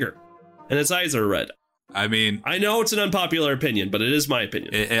slightly bigger and its eyes are red. I mean, I know it's an unpopular opinion, but it is my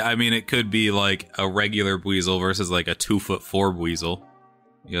opinion. It could be like a regular Buizel versus like a 2'4" Buizel.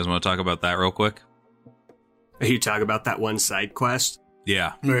 You guys want to talk about that real quick? Are you talking about that one side quest?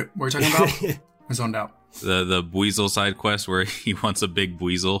 Yeah. Wait, what are we talking about? I zoned out. The Buizel side quest where he wants a big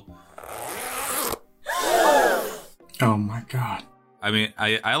Buizel. Oh my god. I mean,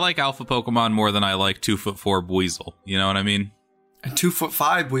 I like alpha Pokemon more than I like 2'4" Buizel. You know what I mean? A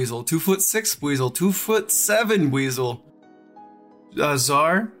 2'5" Buizel, 2'6" Buizel, 2'7" Buizel.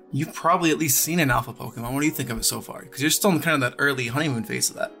 Czar, you've probably at least seen an alpha Pokemon. What do you think of it so far? Because you're still in kind of that early honeymoon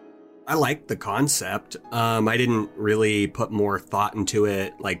phase of that. I like the concept. I didn't really put more thought into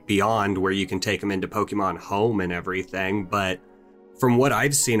it, like beyond where you can take them into Pokemon Home and everything. But from what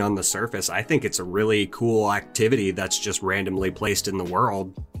I've seen on the surface, I think it's a really cool activity that's just randomly placed in the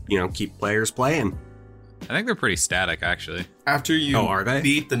world. You know, keep players playing. I think they're pretty static, actually. After you are they?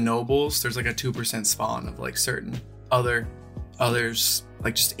 beat the nobles, there's like a 2% spawn of like certain others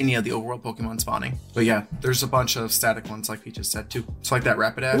like just any of the overworld Pokemon spawning. But yeah, there's a bunch of static ones like Peach just said too. So like that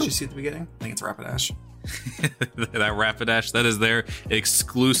Rapidash you see at the beginning. I think it's Rapidash. That Rapidash that is there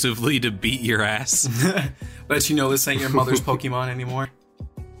exclusively to beat your ass. Let you know this ain't your mother's Pokemon anymore.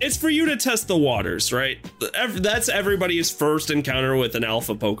 It's for you to test the waters, right? That's everybody's first encounter with an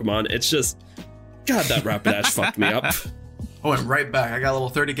alpha Pokemon. It's just, God, that Rapidash fucked me up. I went right back. I got level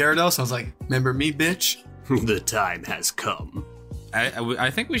 30 Gyarados. I was like, remember me, bitch? The time has come. I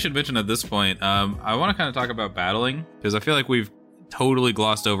think we should mention at this point, I want to kind of talk about battling, because I feel like we've totally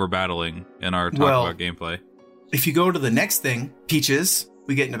glossed over battling in our talk about gameplay. If you go to the next thing, Peaches,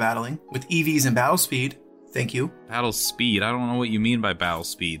 we get into battling with EVs and battle speed. Thank you. Battle speed? I don't know what you mean by battle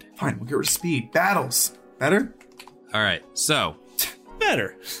speed. Fine, we'll get rid of speed. Battles. Better? All right, so.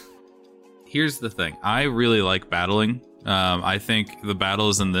 Better. Here's the thing. I really like battling. I think the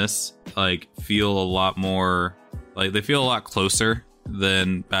battles in this, like, feel a lot more... Like, they feel a lot closer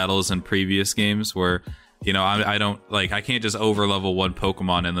than battles in previous games where... You know, I don't, like, I can't just over-level one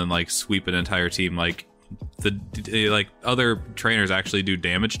Pokemon and then, like, sweep an entire team. Like, other trainers actually do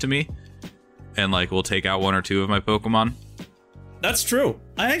damage to me and, like, will take out one or two of my Pokemon. That's true.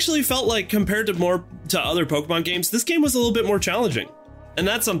 I actually felt like, compared to other Pokemon games, this game was a little bit more challenging. And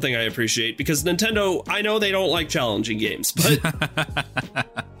that's something I appreciate, because Nintendo, I know they don't like challenging games, but...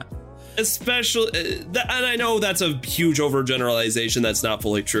 Especially, and I know that's a huge overgeneralization, that's not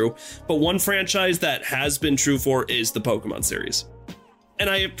fully true, but one franchise that has been true for is the Pokemon series. And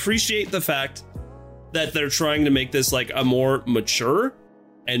I appreciate the fact that they're trying to make this like a more mature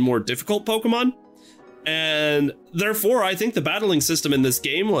and more difficult Pokemon. And therefore, I think the battling system in this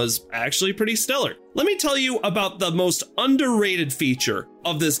game was actually pretty stellar. Let me tell you about the most underrated feature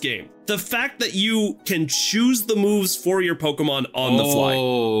of this game. The fact that you can choose the moves for your Pokemon on the fly.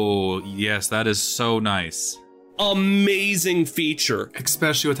 Oh, yes, that is so nice. Amazing feature.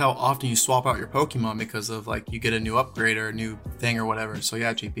 Especially with how often you swap out your Pokemon because of, like, you get a new upgrade or a new thing or whatever. So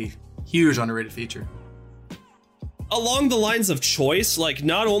yeah, GP. Huge underrated feature. Along the lines of choice, like,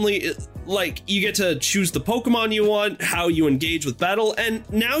 not only, like, you get to choose the Pokemon you want, how you engage with battle, and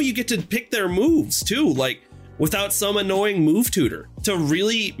now you get to pick their moves, too, like, without some annoying move tutor, to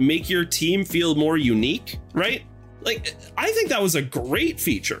really make your team feel more unique, right? Like, I think that was a great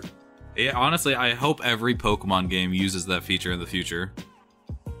feature. Yeah, honestly, I hope every Pokemon game uses that feature in the future.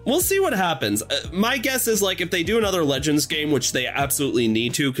 We'll see what happens. My guess is, like, if they do another Legends game, which they absolutely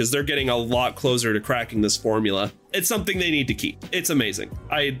need to, because they're getting a lot closer to cracking this formula, it's something they need to keep. It's amazing.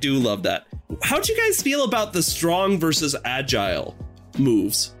 I do love that. How'd you guys feel about the strong versus agile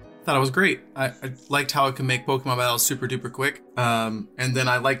moves? Thought it was great. I liked how it could make Pokemon battles super duper quick. And then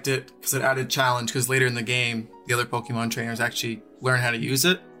I liked it because it added challenge, because later in the game, the other Pokemon trainers actually learn how to use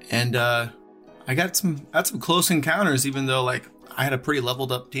it. And I had some close encounters, even though, like, I had a pretty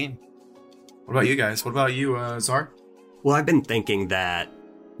leveled up team. What about you guys? What about you, Czar? Well, I've been thinking that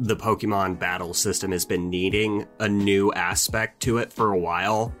the Pokemon battle system has been needing a new aspect to it for a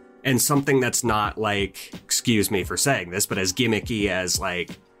while. And something that's not, like, excuse me for saying this, but as gimmicky as,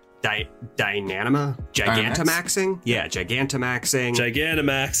 like, Dynama? Gigantamaxing? Yeah, Gigantamaxing.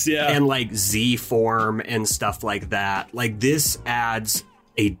 Gigantamax, yeah. And, like, Z-form and stuff like that. Like, this adds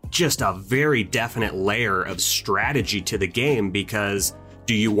just a very definite layer of strategy to the game, because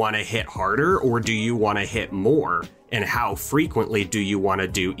do you want to hit harder or do you want to hit more? And how frequently do you want to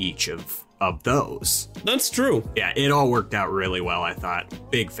do each of those? That's true. Yeah, it all worked out really well, I thought.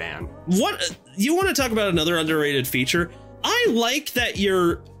 Big fan. What, you want to talk about another underrated feature? I like that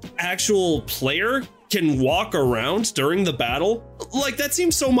your actual player can walk around during the battle. Like, that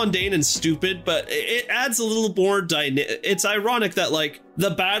seems so mundane and stupid, but it adds a little more it's ironic that, like, the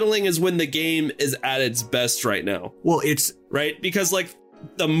battling is when the game is at its best right now. Well, it's right, because, like,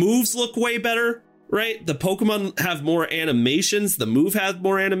 the moves look way better, right? The Pokemon have more animations, the move has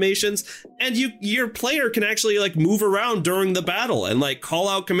more animations, and your player can actually, like, move around during the battle and, like, call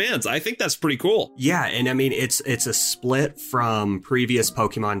out commands. I think that's pretty cool. Yeah, and I mean, it's a split from previous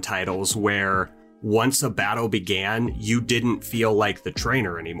Pokemon titles where once a battle began, you didn't feel like the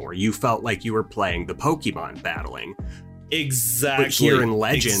trainer anymore. You felt like you were playing the Pokemon battling. Exactly. But here in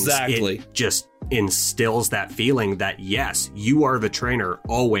Legends, it just instills that feeling that, yes, you are the trainer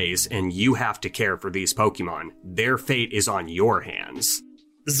always, and you have to care for these Pokemon. Their fate is on your hands.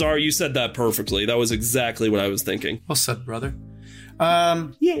 Czar, you said that perfectly. That was exactly what I was thinking. Well said, brother.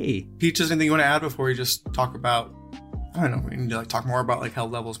 Yay. Peaches, anything you want to add before we just talk about, I don't know, we need to, like, talk more about, like, how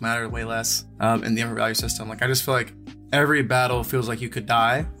levels matter way less in the value system. Like, I just feel like every battle feels like you could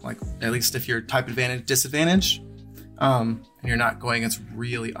die, like, at least if you're type advantage, disadvantage, and you're not going against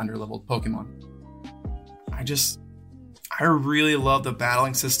really underleveled Pokemon. I I really love the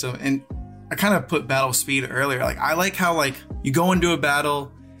battling system, and I kind of put battle speed earlier. Like, I like how like you go into a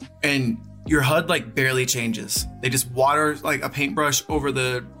battle and your HUD like barely changes. They just water like a paintbrush over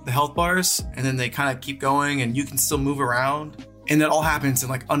the health bars, and then they kind of keep going, and you can still move around. And that all happens in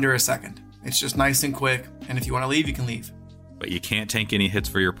like under a second. It's just nice and quick. And if you want to leave, you can leave. But you can't tank any hits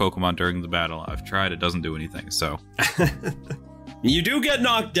for your Pokemon during the battle. I've tried, it doesn't do anything, so. You do get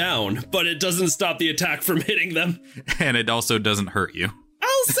knocked down, but it doesn't stop the attack from hitting them. And it also doesn't hurt you.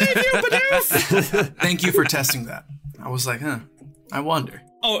 I'll save you, Bidoof! Thank you for testing that. I was like, I wonder.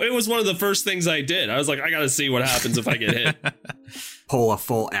 Oh, it was one of the first things I did. I was like, I gotta see what happens if I get hit. Pull a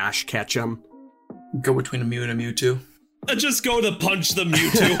full Ash Ketchum. Go between a Mew and a Mewtwo. I just go to punch the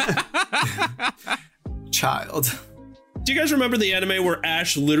Mewtwo. Child. Do you guys remember the anime where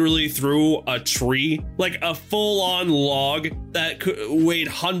Ash literally threw a tree? Like a full-on log that weighed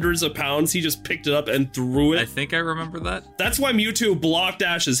hundreds of pounds. He just picked it up and threw it. I think I remember that. That's why Mewtwo blocked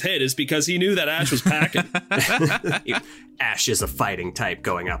Ash's hit, is because he knew that Ash was packing. Ash is a fighting type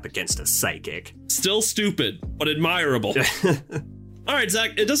going up against a psychic. Still stupid, but admirable. All right,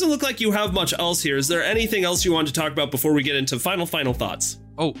 Zach, it doesn't look like you have much else here. Is there anything else you want to talk about before we get into final thoughts?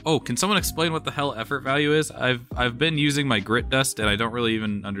 Oh, can someone explain what the hell effort value is? I've been using my grit dust, and I don't really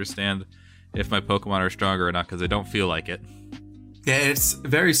even understand if my Pokemon are stronger or not, because I don't feel like it. Yeah, it's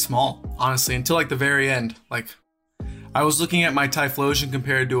very small, honestly, until like the very end. Like, I was looking at my Typhlosion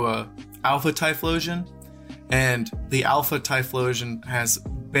compared to a Alpha Typhlosion, and the Alpha Typhlosion has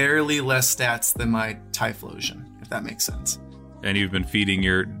barely less stats than my Typhlosion, if that makes sense. And you've been feeding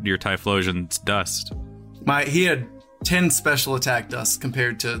your Typhlosion's dust. He had 10 special attack dust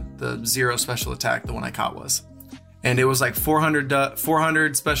compared to the 0 special attack the one I caught was. And it was like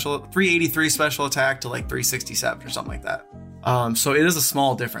 400 special, 383 special attack to like 367 or something like that. So it is a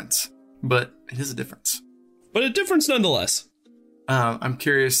small difference, but it is a difference. But a difference nonetheless. I'm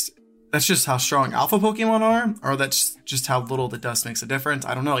curious, that's just how strong alpha Pokemon are, or that's just how little the dust makes a difference?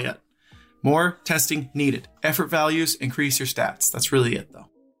 I don't know yet. More testing needed. Effort values, increase your stats. That's really it,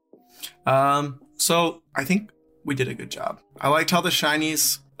 though. So I think we did a good job. I liked how the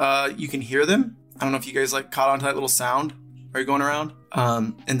shinies, you can hear them. I don't know if you guys like caught on to that little sound. Are you going around?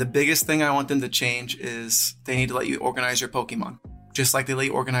 And the biggest thing I want them to change is they need to let you organize your Pokemon. Just like they let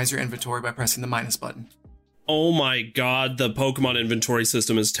you organize your inventory by pressing the minus button. Oh my god, the Pokemon inventory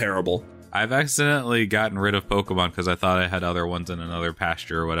system is terrible. I've accidentally gotten rid of Pokemon because I thought I had other ones in another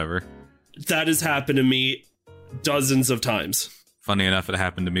pasture or whatever. That has happened to me dozens of times. Funny enough, it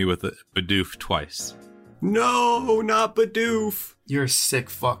happened to me with Bidoof twice. No, not Bidoof. You're a sick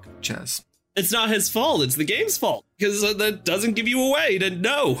fuck, Ches. It's not his fault, it's the game's fault. Because that doesn't give you a way to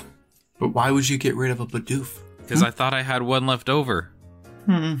know. But why would you get rid of a Bidoof? Because I thought I had one left over.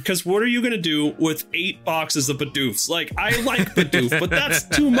 Because what are you going to do with 8 boxes of Bidoofs? Like, I like Bidoof, but that's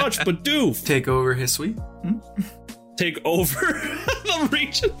too much Bidoof. Take over Hisui? Take over the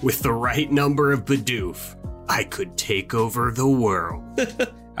region? With the right number of Bidoof, I could take over the world.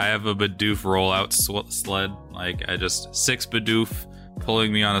 I have a Bidoof rollout sled. Like, I just 6 Bidoof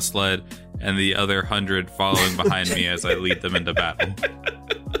pulling me on a sled, and the other 100 following behind me as I lead them into battle.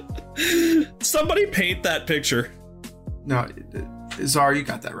 Somebody paint that picture. No, Zara, you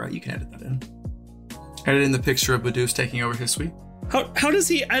got that right. You can edit that in. Edit in the picture of Bidoof's taking over Hisui. How does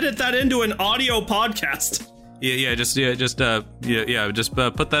he edit that into an audio podcast? Just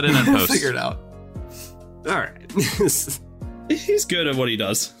put that in and post. Figure it out. All right. He's good at what he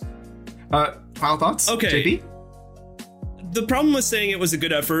does. Final thoughts? Okay. JP? The problem with saying it was a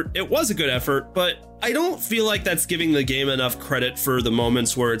good effort, it was a good effort, but I don't feel like that's giving the game enough credit for the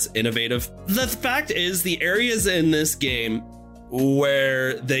moments where it's innovative. The fact is, the areas in this game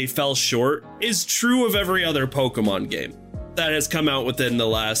where they fell short is true of every other Pokemon game that has come out within the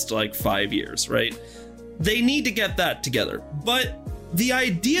last, 5 years, right? They need to get that together, but the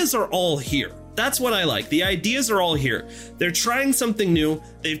ideas are all here. That's what I like. The ideas are all here. They're trying something new.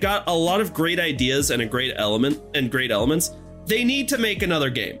 They've got a lot of great ideas and great elements. They need to make another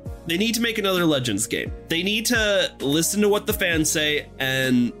game. They need to make another Legends game. They need to listen to what the fans say,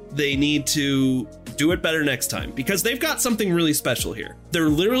 and they need to do it better next time, because they've got something really special here. They're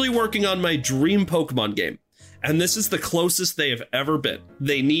literally working on my dream Pokemon game, and this is the closest they have ever been.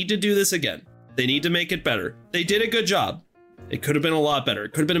 They need to do this again. They need to make it better. They did a good job. It could have been a lot better.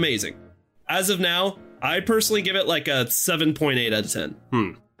 It could have been amazing. As of now, I personally give it like a 7.8 out of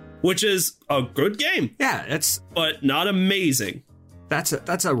 10. Which is a good game. Yeah, but not amazing. That's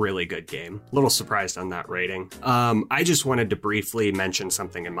a really good game. A little surprised on that rating. I just wanted to briefly mention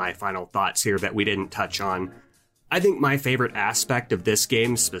something in my final thoughts here that we didn't touch on. I think my favorite aspect of this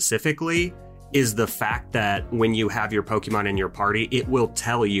game specifically is the fact that when you have your Pokemon in your party, it will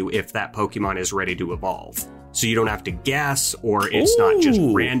tell you if that Pokemon is ready to evolve. So you don't have to guess, or it's not just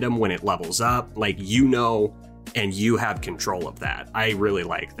random when it levels up. Like, you know, and you have control of that. I really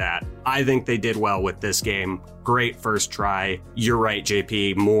like that. I think they did well with this game. Great first try. You're right,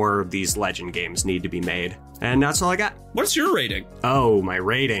 JP. More of these Legend games need to be made. And that's all I got. What's your rating? Oh, my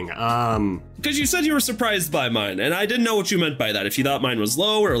rating. Because you said you were surprised by mine, and I didn't know what you meant by that. If you thought mine was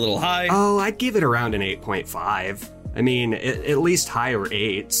low or a little high. Oh, I'd give it around an 8.5. I mean, at least higher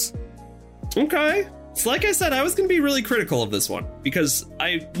 8s. Okay. It's like I said, I was going to be really critical of this one, because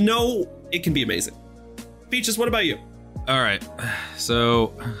I know it can be amazing. Peaches, what about you? All right.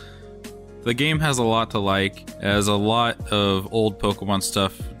 So the game has a lot to like. It has a lot of old Pokemon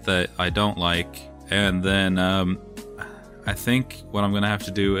stuff that I don't like. And then I think what I'm going to have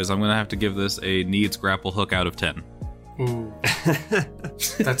to do is I'm going to have to give this a needs grapple hook out of 10. Ooh.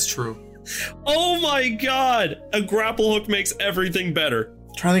 That's true. Oh my god! A grapple hook makes everything better.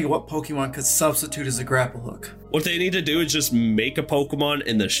 I'm trying to think of what Pokemon could substitute as a grapple hook. What they need to do is just make a Pokemon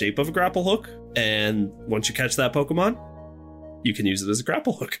in the shape of a grapple hook, and once you catch that Pokemon, you can use it as a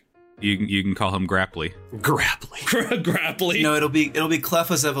grapple hook. You can call him Grapply. Grapply. Grapply. No, it'll be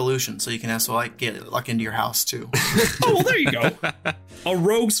Cleffa's evolution, so you can also like get it like into your house too. Oh, well, there you go. A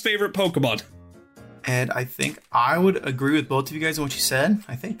rogue's favorite Pokemon. And I think I would agree with both of you guys on what you said.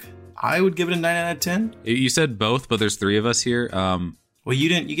 I think I would give it a 9 out of 10. You said both, but there's 3 of us here. Well, you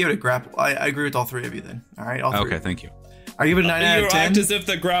didn't. You gave it a grapple. I agree with all 3 of you then. All right, all 3. Okay, thank you. I give it a 9 out You of 10. act as if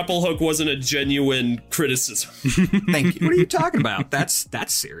the grapple hook wasn't a genuine criticism. Thank you. What are you talking about? That's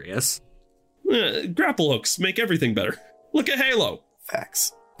serious. Grapple hooks make everything better. Look at Halo.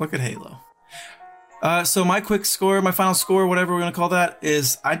 Facts. Look at Halo. So my quick score, my final score, whatever we're going to call that,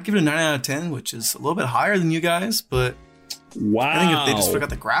 is I'd give it a 9 out of 10, which is a little bit higher than you guys, but Wow. I think if they just got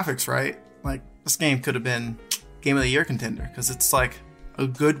the graphics right, like, this game could have been Game of the Year contender, because it's like a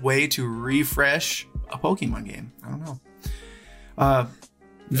good way to refresh a Pokemon game. I don't know.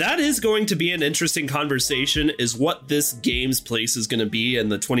 That is going to be an interesting conversation, is what this game's place is going to be in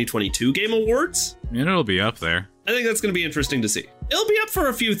the 2022 Game Awards. It'll be up there. I think that's going to be interesting to see. It'll be up for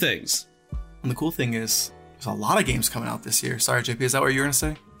a few things. And the cool thing is, there's a lot of games coming out this year. Sorry, JP, is that what you were going to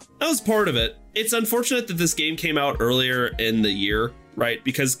say? That was part of it. It's unfortunate that this game came out earlier in the year, right?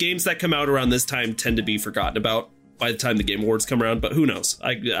 Because games that come out around this time tend to be forgotten about by the time the Game Awards come around, but who knows?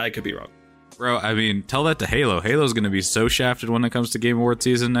 I could be wrong. Bro, I mean, tell that to Halo. Halo's going to be so shafted when it comes to Game Award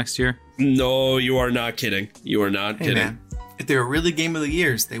season next year. No, you are not kidding. You are not kidding. Man, if they were really Game of the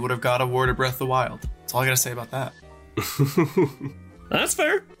Years, they would have got award of Breath of the Wild. That's all I got to say about that. That's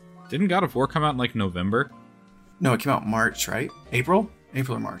fair. Didn't God of War come out in like November? No, it came out in March, right? April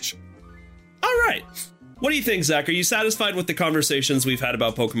or March. All right. What do you think, Zach? Are you satisfied with the conversations we've had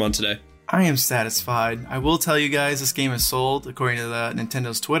about Pokemon today? I am satisfied. I will tell you guys, this game is sold, according to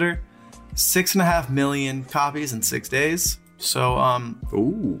Nintendo's Twitter, 6.5 million copies in 6 days. So,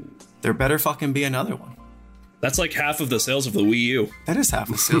 there better fucking be another one. That's like half of the sales of the Wii U. That is half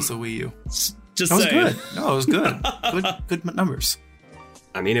the sales of Wii U. Just That was saying. good. No, it was good. Good numbers.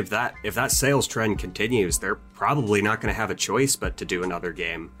 I mean, if that sales trend continues, they're probably not going to have a choice but to do another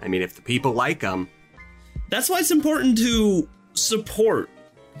game. I mean, if the people like them. That's why it's important to support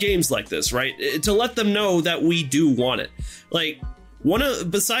games like this, right? To let them know that we do want it. Like,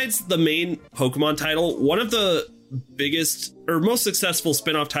 besides the main Pokemon title, one of the biggest or most successful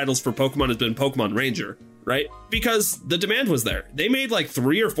spin-off titles for Pokemon has been Pokemon Ranger, right? Because the demand was there. They made like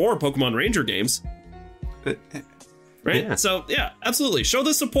 3 or 4 Pokemon Ranger games. Right? Yeah. So, yeah, absolutely. Show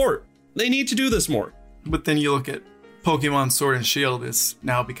the support. They need to do this more. But then you look at Pokemon Sword and Shield, it's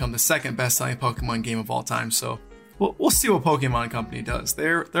now become the second best-selling Pokemon game of all time. So we'll see what Pokemon Company does.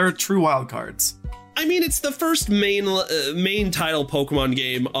 They're true wild cards. I mean, it's the first main title Pokemon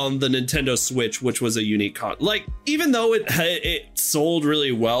game on the Nintendo Switch, which was a unique like, even though it sold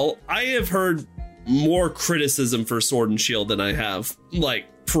really well, I have heard more criticism for Sword and Shield than I have, like,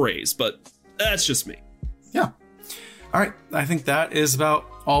 praise. But that's just me. Yeah. All right. I think that is about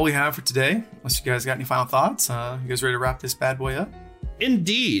all we have for today. Unless you guys got any final thoughts. You guys ready to wrap this bad boy up?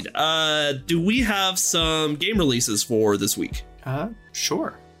 Indeed. Do we have some game releases for this week?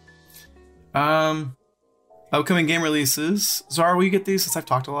 Sure. Upcoming game releases. Zara, will you get these since I've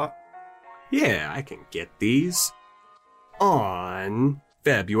talked a lot? Yeah, I can get these. On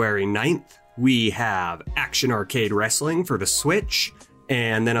February 9th, we have Action Arcade Wrestling for the Switch.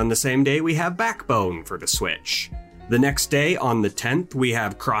 And then on the same day, we have Backbone for the Switch. The next day, on the 10th, we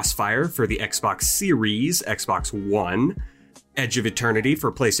have Crossfire for the Xbox Series, Xbox One. Edge of Eternity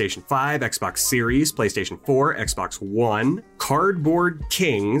for PlayStation 5, Xbox Series, PlayStation 4, Xbox One, Cardboard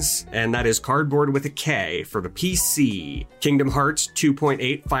Kings, and that is cardboard with a K, for the PC, Kingdom Hearts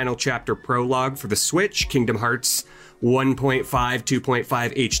 2.8 Final Chapter Prologue for the Switch, Kingdom Hearts 1.5 2.5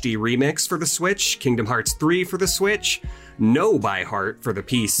 HD Remix for the Switch, Kingdom Hearts 3 for the Switch, No by Heart for the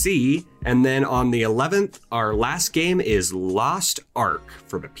PC, and then on the 11th, our last game is Lost Ark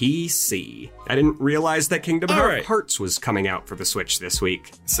for the PC. I didn't realize that Kingdom Hearts was coming out for the Switch this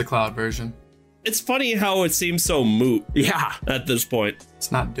week. It's the cloud version. It's funny how it seems so moot. Yeah. At this point.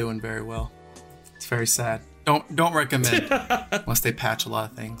 It's not doing very well. It's very sad. Don't recommend unless they patch a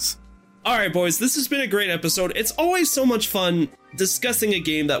lot of things. All right, boys, this has been a great episode. It's always so much fun discussing a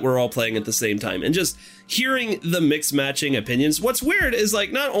game that we're all playing at the same time and just hearing the mixed matching opinions. What's weird is,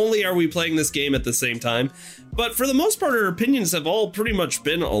 like, not only are we playing this game at the same time, but for the most part, our opinions have all pretty much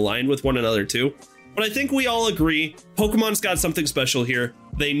been aligned with one another too. But I think we all agree Pokemon's got something special here.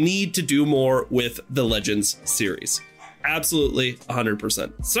 They need to do more with the Legends series. Absolutely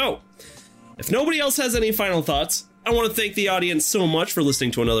 100%. So, if nobody else has any final thoughts, I want to thank the audience so much for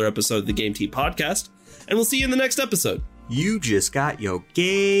listening to another episode of the Game Tea Podcast, and we'll see you in the next episode. You just got your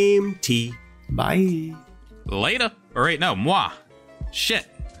Game Tea. Bye. Later. Or wait, no, moi. Shit.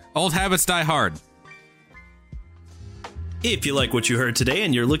 Old habits die hard. If you like what you heard today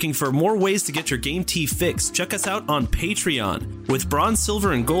and you're looking for more ways to get your Game Tea fix, check us out on Patreon. With bronze,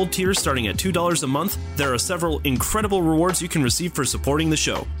 silver, and gold tiers starting at $2 a month, there are several incredible rewards you can receive for supporting the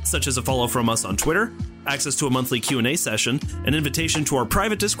show, such as a follow from us on Twitter, access to a monthly Q&A session, an invitation to our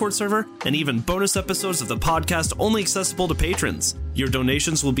private Discord server, and even bonus episodes of the podcast only accessible to patrons. Your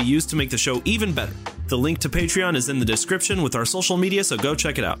donations will be used to make the show even better. The link to Patreon is in the description with our social media, so go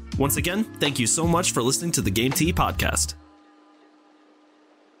check it out. Once again, thank you so much for listening to the Game Tea Podcast.